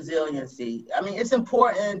and resiliency. I mean, it's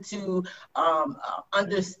important to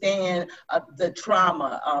understand the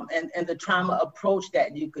trauma and the trauma approach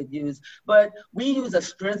that you could use. But we use a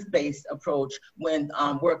strength-based approach when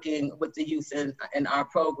working with the youth in our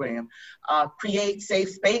program. Create safe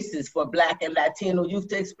spaces for Black and Latino youth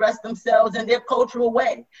to express themselves in their cultural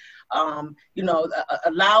way.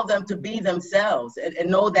 Allow them to be themselves and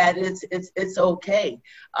know that it's okay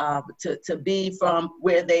to be from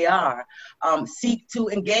where they are. Seek to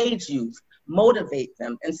engage youth, motivate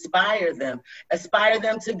them, inspire them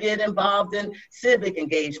to get involved in civic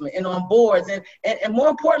engagement and on boards. And more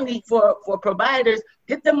importantly for providers,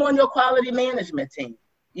 get them on your quality management team.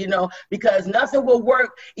 Because nothing will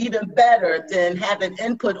work even better than having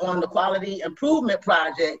input on the quality improvement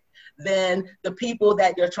project than the people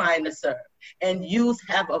that you're trying to serve. And youth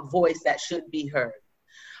have a voice that should be heard.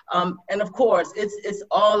 And of course, it's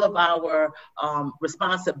all of our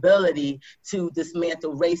responsibility to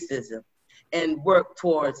dismantle racism and work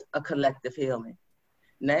towards a collective healing.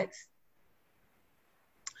 Next.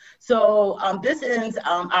 So this ends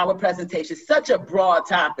our presentation. Such a broad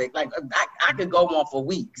topic, like I could go on for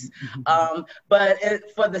weeks. But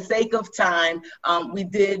for the sake of time, we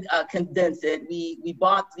did condense it. We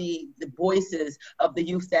brought the voices of the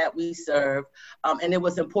youth that we serve, and it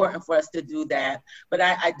was important for us to do that. But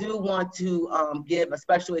I do want to give a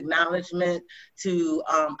special acknowledgement to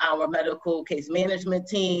our medical case management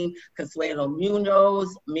team, Consuelo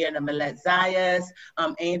Munoz, Mirna Millet Zayas,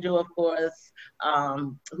 Angel, of course,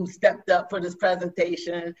 who stepped up for this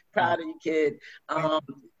presentation. Proud of you, kid.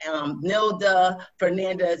 Nilda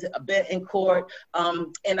Fernandez Betancourt.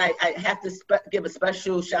 And I have to give a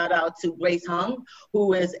special shout out to Grace Hung,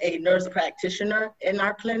 who is a nurse practitioner in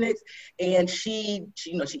our clinics. And she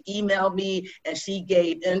emailed me and she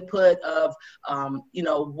gave input of,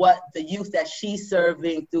 what the youth that she's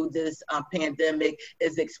serving through this pandemic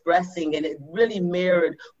is expressing. And it really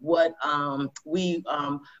mirrored what we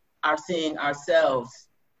are seeing ourselves.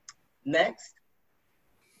 Next.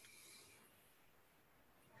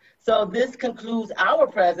 So this concludes our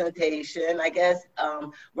presentation. I guess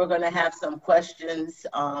we're going to have some questions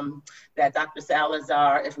that Dr.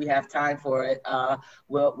 Salazar, if we have time for it,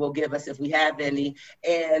 will give us if we have any.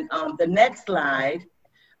 And the next slide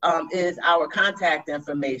is our contact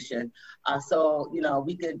information. So,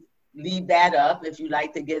 we could leave that up. If you'd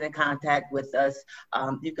like to get in contact with us,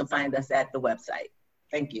 you can find us at the website.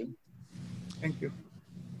 Thank you. Thank you.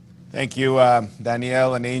 Thank you,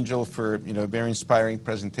 Danielle and Angel, for a very inspiring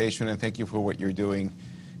presentation, and thank you for what you're doing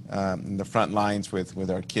in the front lines with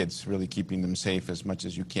our kids, really keeping them safe as much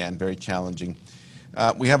as you can. Very challenging.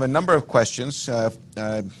 We have a number of questions.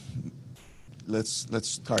 Let's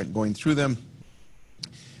start going through them.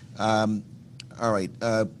 All right.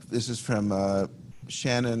 This is from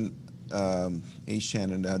Shannon.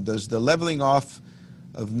 Shannon, does the leveling off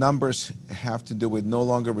of numbers have to do with no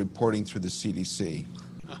longer reporting through the CDC?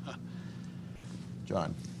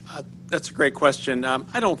 John. That's a great question.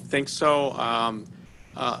 I don't think so.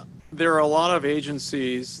 There are a lot of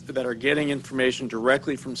agencies that are getting information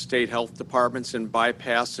directly from state health departments and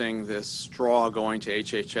bypassing this straw going to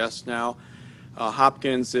HHS now.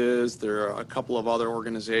 Hopkins is, there are a couple of other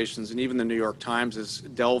organizations, and even the New York Times is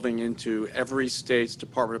delving into every state's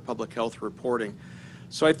Department of Public Health reporting.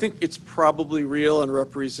 So I think it's probably real and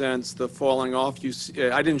represents the falling off.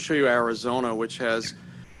 I didn't show you Arizona, which has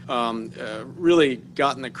really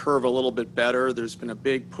gotten the curve a little bit better. There's been a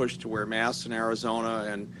big push to wear masks in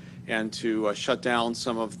Arizona and to shut down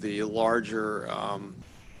some of the larger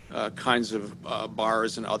kinds of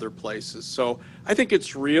bars and other places. So I think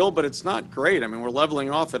it's real, but it's not great. I mean, we're leveling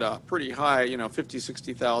off at a pretty high, 50,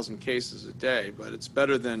 60,000 cases a day, but it's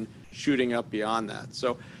better than shooting up beyond that.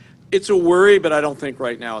 So it's a worry, but I don't think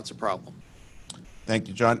right now it's a problem. Thank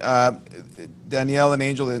you, John. Danielle and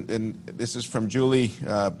Angel, and this is from Julie,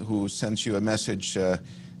 who sends you a message.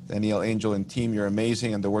 Danielle, Angel, and team, you're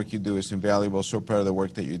amazing, and the work you do is invaluable. So proud of the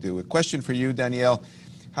work that you do. A question for you, Danielle.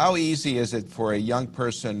 How easy is it for a young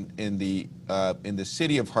person in the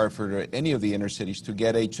city of Hartford or any of the inner cities to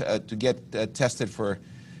get tested for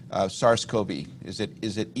SARS-CoV? Is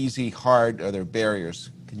it easy, hard? Are there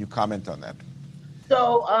barriers? Can you comment on that?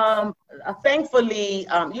 So thankfully,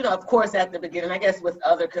 of course, at the beginning, I guess with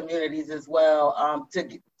other communities as well,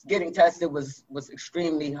 getting tested was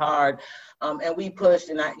extremely hard. And we pushed,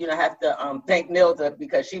 and I have to thank Nilda,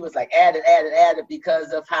 because she was like, add it,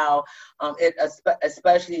 because of how it,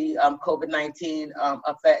 especially COVID-19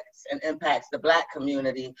 affects and impacts the Black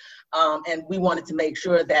community. And we wanted to make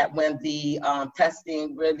sure that when the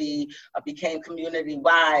testing really became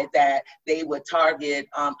community-wide, that they would target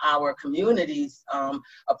our communities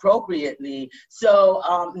appropriately. So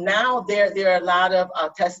now there are a lot of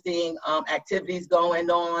testing activities going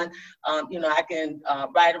on. I can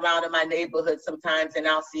ride around in my neighborhood sometimes, and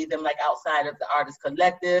I'll see them like outside of the Artist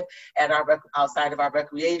Collective, at outside of our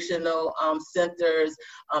recreational centers,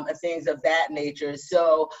 and things of that nature.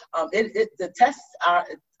 So the tests are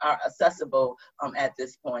accessible at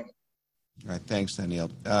this point. All right, thanks,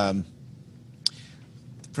 Danielle.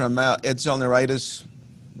 From Ed Zelneritis,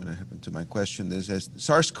 what happened to my question? This is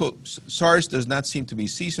SARS does not seem to be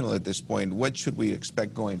seasonal at this point. What should we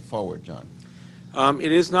expect going forward, John?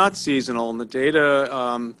 It is not seasonal, and the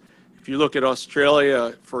data, if you look at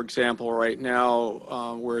Australia, for example, right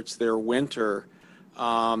now, where it's their winter,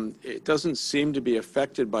 it doesn't seem to be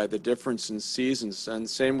affected by the difference in seasons, and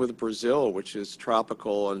same with Brazil, which is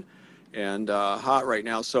tropical and hot right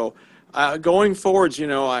now. So going forwards,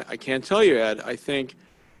 I can't tell you, Ed, I think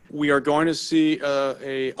we are going to see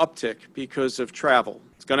a uptick because of travel.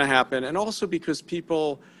 It's going to happen, and also because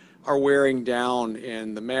people are wearing down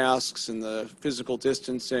in the masks and the physical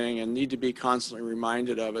distancing and need to be constantly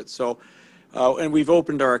reminded of it. So, and we've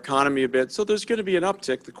opened our economy a bit, so there's going to be an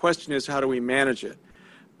uptick. The question is, how do we manage it?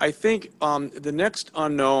 I think the next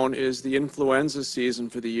unknown is the influenza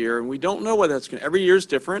season for the year, and we don't know whether that's going to, every year is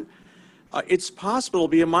different. It's possible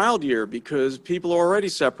to be a mild year because people are already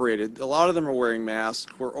separated. A lot of them are wearing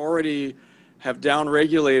masks. We're already have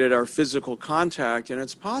downregulated our physical contact, and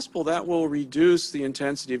it's possible that will reduce the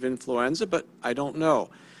intensity of influenza, but I don't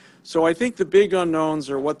know. So I think the big unknowns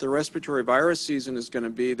are what the respiratory virus season is going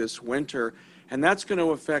to be this winter, and that's going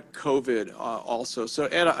to affect COVID also. So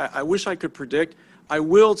Ed, I wish I could predict. I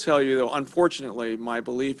will tell you, though, unfortunately, my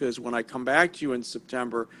belief is when I come back to you in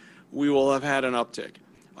September, we will have had an uptick.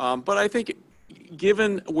 But I think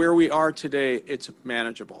given where we are today, it's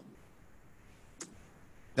manageable.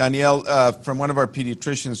 Danielle, from one of our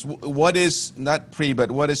pediatricians, what is, not pre, but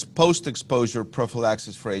what is post-exposure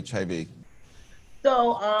prophylaxis for HIV?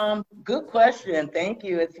 So, good question. Thank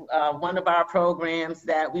you. It's one of our programs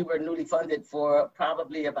that we were newly funded for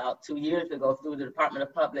probably about 2 years ago through the Department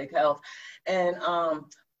of Public Health. And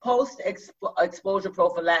post-exposure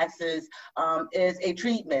prophylaxis is a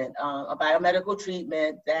treatment, a biomedical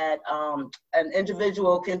treatment that an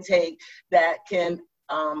individual can take that can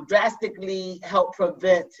drastically help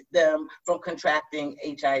prevent them from contracting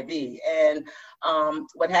HIV. And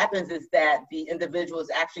what happens is that the individual is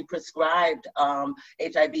actually prescribed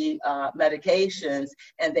HIV medications,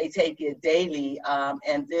 and they take it daily,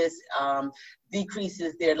 and this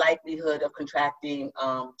decreases their likelihood of contracting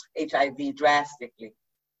HIV drastically.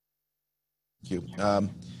 Thank you.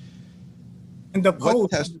 In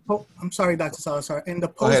the I'm sorry, Dr. Salazar. In the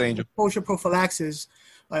post-exposure prophylaxis,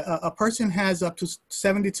 a person has up to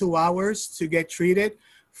 72 hours to get treated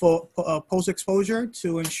for post-exposure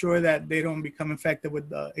to ensure that they don't become infected with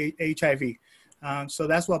HIV. So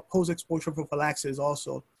that's what post-exposure prophylaxis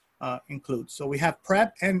also includes. So we have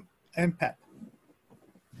PrEP and PEP.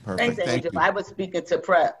 Perfect. Thanks, Thank Angel. you. I was speaking to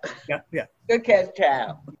PrEP. Yeah. Good catch,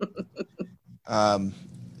 child.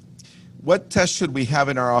 What tests should we have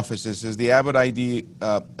in our offices? Is the Abbott ID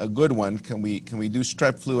a good one? Can we do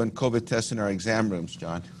strep flu and COVID tests in our exam rooms,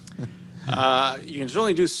 John? You can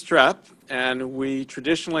certainly do strep, and we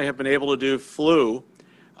traditionally have been able to do flu.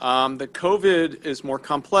 The COVID is more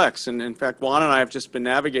complex, and in fact, Juan and I have just been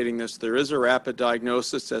navigating this. There is a rapid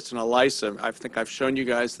diagnosis that's an ELISA. I think I've shown you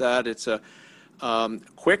guys that. It's a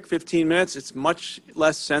quick 15 minutes. It's much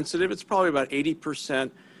less sensitive. It's probably about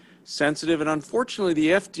 80% sensitive, and unfortunately, the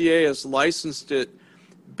FDA has licensed it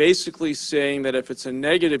basically saying that if it's a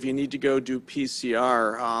negative, you need to go do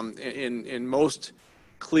PCR in most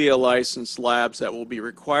CLIA licensed labs that will be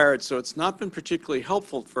required. So it's not been particularly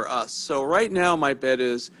helpful for us. So right now, my bet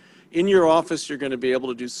is in your office, you're going to be able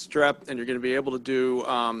to do strep and you're going to be able to do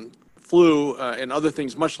flu and other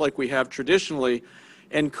things, much like we have traditionally.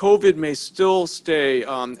 And COVID may still stay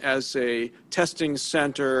as a testing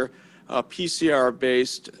center,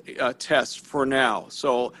 PCR-based test for now.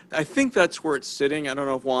 So I think that's where it's sitting. I don't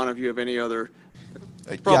know if Juan, if you have any other.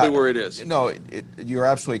 Probably where it is. No, you're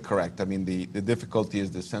absolutely correct. I mean, the difficulty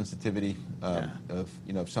is the sensitivity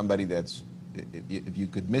of somebody that's, if you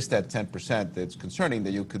could miss that 10%, it's concerning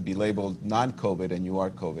that you could be labeled non-COVID and you are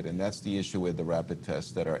COVID, and that's the issue with the rapid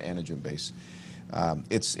tests that are antigen-based.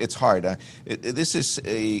 It's hard. This is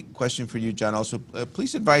a question for you, John, also.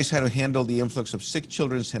 Please advise how to handle the influx of sick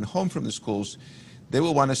children sent home from the schools. They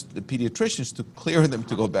will want us, the pediatricians, to clear them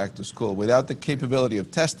to go back to school. Without the capability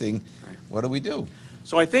of testing, what do we do?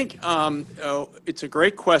 So I think it's a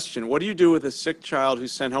great question. What do you do with a sick child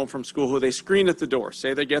who's sent home from school who they screen at the door?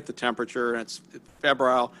 Say they get the temperature and it's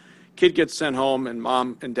febrile, kid gets sent home and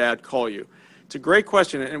mom and dad call you. It's a great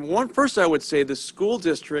question. And first I would say the school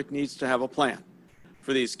district needs to have a plan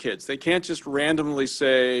for these kids. They can't just randomly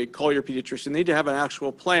say, call your pediatrician. They need to have an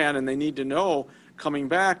actual plan, and they need to know coming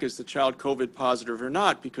back, is the child COVID positive or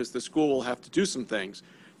not, because the school will have to do some things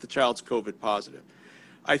if the child's COVID positive.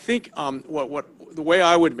 I think the way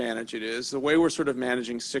I would manage it is the way we're sort of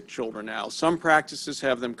managing sick children now. Some practices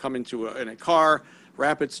have them come in a car.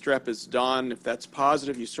 Rapid strep is done. If that's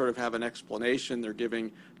positive, you sort of have an explanation. They're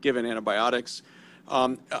given antibiotics.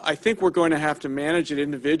 I think we're going to have to manage it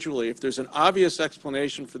individually. If there's an obvious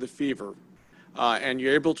explanation for the fever, and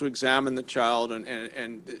you're able to examine the child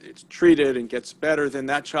and it's treated and gets better, then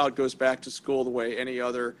that child goes back to school the way any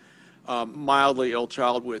other mildly ill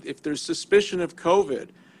child would. If there's suspicion of COVID,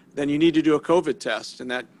 then you need to do a COVID test,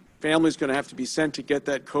 and that family's going to have to be sent to get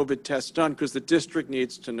that COVID test done because the district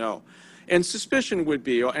needs to know. And suspicion would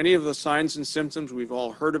be any of the signs and symptoms we've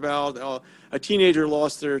all heard about. A teenager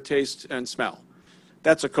lost their taste and smell.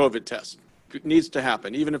 That's a COVID test. It needs to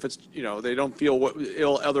happen, even if it's, they don't feel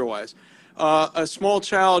ill otherwise. A small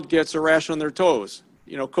child gets a rash on their toes,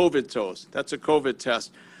 COVID toes. That's a COVID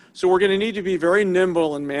test. So we're going to need to be very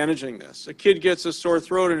nimble in managing this. A kid gets a sore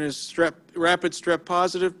throat and is rapid strep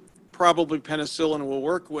positive, probably penicillin will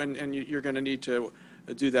work, and you're going to need to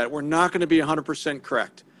do that. We're not going to be 100%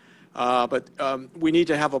 correct, but we need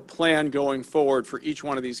to have a plan going forward for each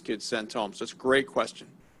one of these kids sent home. So it's a great question.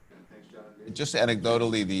 Just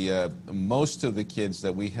anecdotally, most of the kids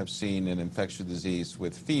that we have seen in infectious disease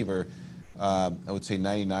with fever, I would say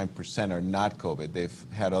 99% are not COVID. They've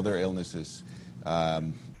had other illnesses.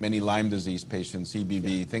 Many Lyme disease patients,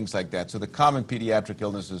 EBV, things like that. So the common pediatric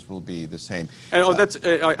illnesses will be the same. And I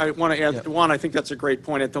want to add, Juan, I think that's a great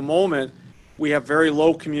point. At the moment, we have very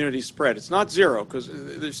low community spread. It's not zero because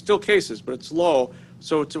there's still cases, but it's low.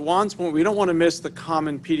 So to Juan's point, we don't want to miss the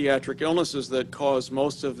common pediatric illnesses that cause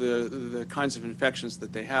most of the kinds of infections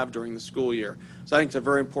that they have during the school year. So I think it's a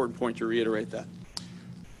very important point to reiterate that.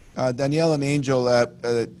 Danielle and Angel,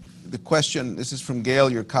 the question, this is from Gail,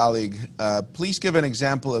 your colleague. Please give an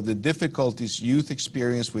example of the difficulties youth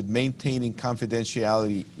experience with maintaining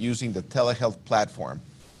confidentiality using the telehealth platform.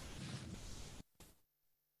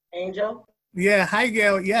 Angel? Yeah, hi,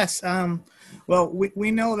 Gail. Yes. Well,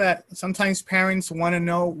 we know that sometimes parents want to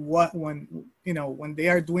know when they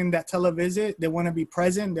are doing that televisit, they want to be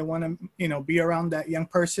present. They want to, be around that young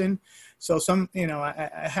person. So I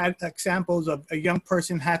had examples of a young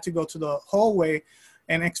person had to go to the hallway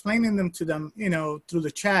and explaining them to them, through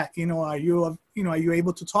the chat, are you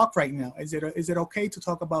able to talk right now? Is it okay to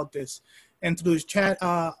talk about this? And through the chat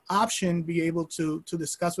option, be able to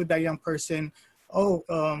discuss with that young person,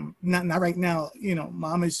 not right now,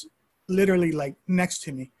 mom is literally like next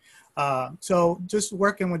to me. So just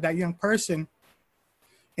working with that young person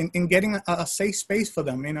and getting a safe space for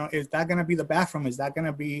them, is that going to be the bathroom? Is that going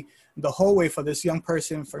to be the hallway for this young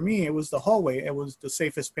person? For me, it was the hallway. It was the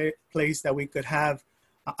safest place that we could have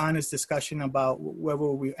an honest discussion about where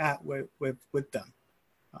were we at with them.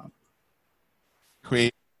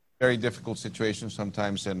 Create very difficult situations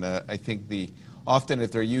sometimes, and I think often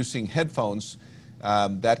if they're using headphones,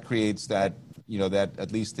 that creates that, that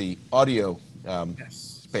at least the audio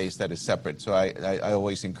space that is separate. So I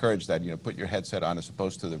always encourage that, put your headset on as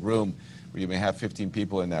opposed to the room where you may have 15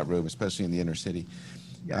 people in that room, especially in the inner city.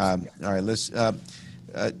 Yes. All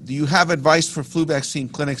right, do you have advice for flu vaccine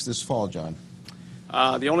clinics this fall, John?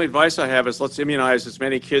 The only advice I have is let's immunize as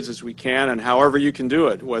many kids as we can, and however you can do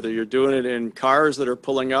it, whether you're doing it in cars that are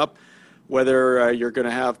pulling up, whether you're going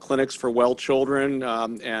to have clinics for well children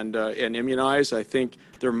and immunize. I think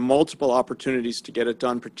there are multiple opportunities to get it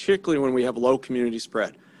done, particularly when we have low community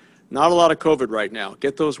spread. Not a lot of COVID right now.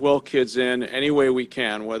 Get those well kids in any way we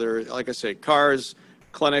can, whether, like I say, cars,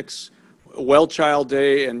 clinics, well child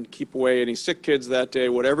day, and keep away any sick kids that day,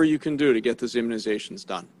 whatever you can do to get those immunizations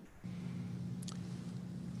done.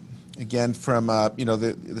 Again, from,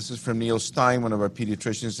 this is from Neil Stein, one of our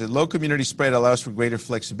pediatricians. The low community spread allows for greater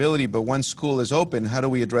flexibility, but once school is open, how do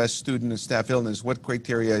we address student and staff illness? What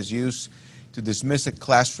criteria is used to dismiss a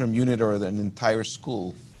classroom unit or an entire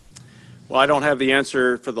school? Well, I don't have the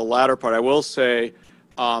answer for the latter part. I will say,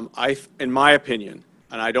 in my opinion,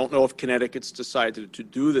 and I don't know if Connecticut's decided to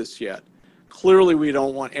do this yet, clearly we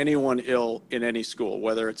don't want anyone ill in any school,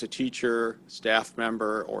 whether it's a teacher, staff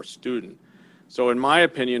member, or student. So in my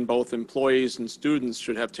opinion, both employees and students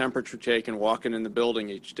should have temperature taken walking in the building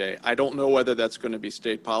each day. I don't know whether that's going to be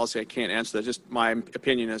state policy. I can't answer that. Just my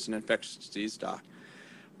opinion as an infectious disease doc.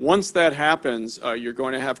 Once that happens, you're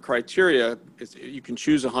going to have criteria. You can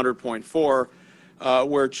choose 100.4,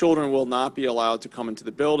 where children will not be allowed to come into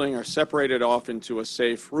the building or separated off into a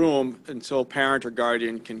safe room until parent or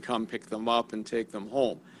guardian can come pick them up and take them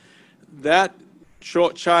home. That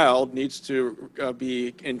child needs to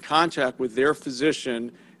be in contact with their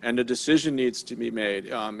physician, and a decision needs to be made.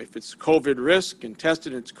 If it's COVID risk and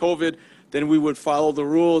tested it's COVID, then we would follow the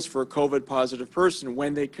rules for a COVID positive person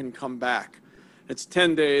when they can come back. It's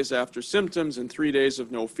 10 days after symptoms and 3 days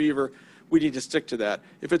of no fever. We need to stick to that.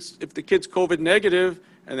 If the kid's COVID negative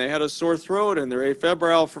and they had a sore throat and they're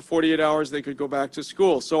afebrile for 48 hours, they could go back to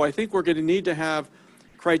school. So I think we're going to need to have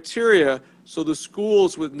criteria so the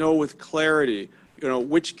schools would know with clarity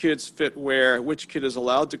which kids fit where, which kid is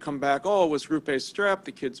allowed to come back. Oh, it was group A strep,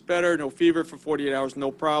 the kid's better, no fever for 48 hours,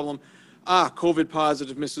 no problem. COVID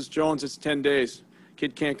positive, Mrs. Jones, it's 10 days.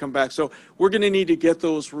 Kid can't come back. So we're going to need to get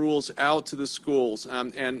those rules out to the schools,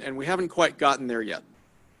 and we haven't quite gotten there yet.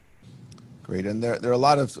 Great, and there are a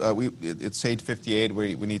lot of, it's 8:58,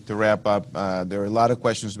 we need to wrap up. There are a lot of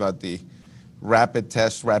questions about the rapid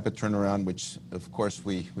test, rapid turnaround, which of course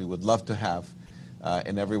we would love to have.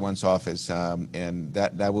 In everyone's office, and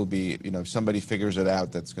that will be, if somebody figures it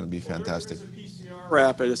out, that's going to be fantastic. There is a PCR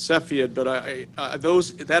rapid, a Cepheid, but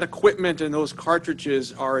that equipment and those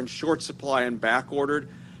cartridges are in short supply and back ordered.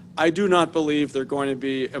 I do not believe they're going to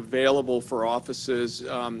be available for offices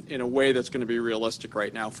in a way that's going to be realistic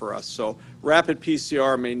right now for us. So rapid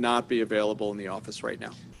PCR may not be available in the office right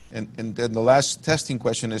now. And then the last testing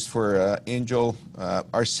question is for Angel.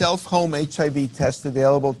 Are self-home HIV tests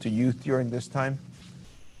available to youth during this time?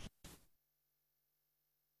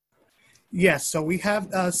 Yes, so we have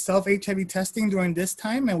self-HIV testing during this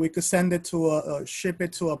time, and we could send it to ship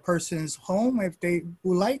it to a person's home if they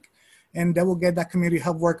would like, and they will get that community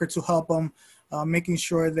health worker to help them, making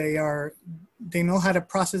sure they know how to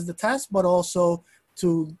process the test, but also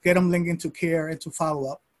to get them linked into care and to follow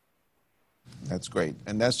up. That's great,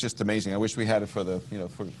 and that's just amazing. I wish we had it for the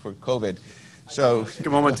for COVID. So take a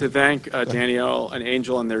moment to thank Danielle and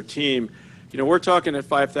Angel and their team. We're talking at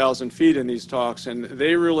 5,000 feet in these talks, and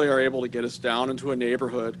they really are able to get us down into a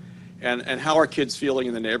neighborhood and how are kids feeling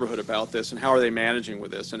in the neighborhood about this and how are they managing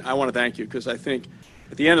with this. And I want to thank you because I think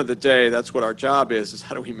at the end of the day, that's what our job is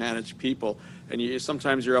how do we manage people. And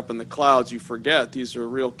sometimes you're up in the clouds, you forget these are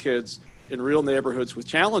real kids in real neighborhoods with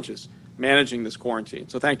challenges managing this quarantine.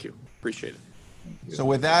 So thank you. Appreciate it. So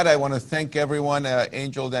with that, I want to thank everyone,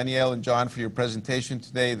 Angel, Danielle, and John, for your presentation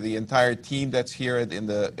today. The entire team that's here in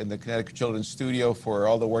the Connecticut Children's Studio for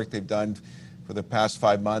all the work they've done for the past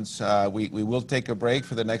 5 months. We will take a break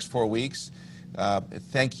for the next 4 weeks.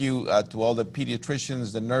 Thank you to all the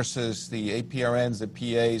pediatricians, the nurses, the APRNs, the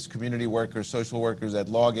PAs, community workers, social workers that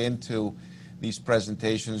log into these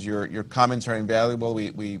presentations. Your comments are invaluable.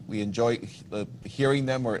 We enjoy hearing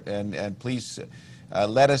them, and please.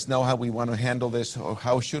 Let us know how we want to handle this, or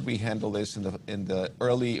how should we handle this in the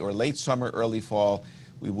early or late summer, early fall.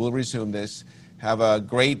 We will resume this. Have a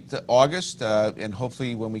great August, and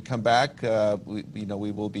hopefully when we come back, we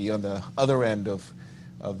will be on the other end of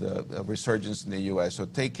the resurgence in the U.S. So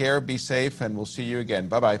take care, be safe, and we'll see you again.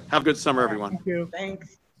 Bye-bye. Have a good summer, everyone. Thank you.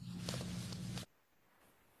 Thanks.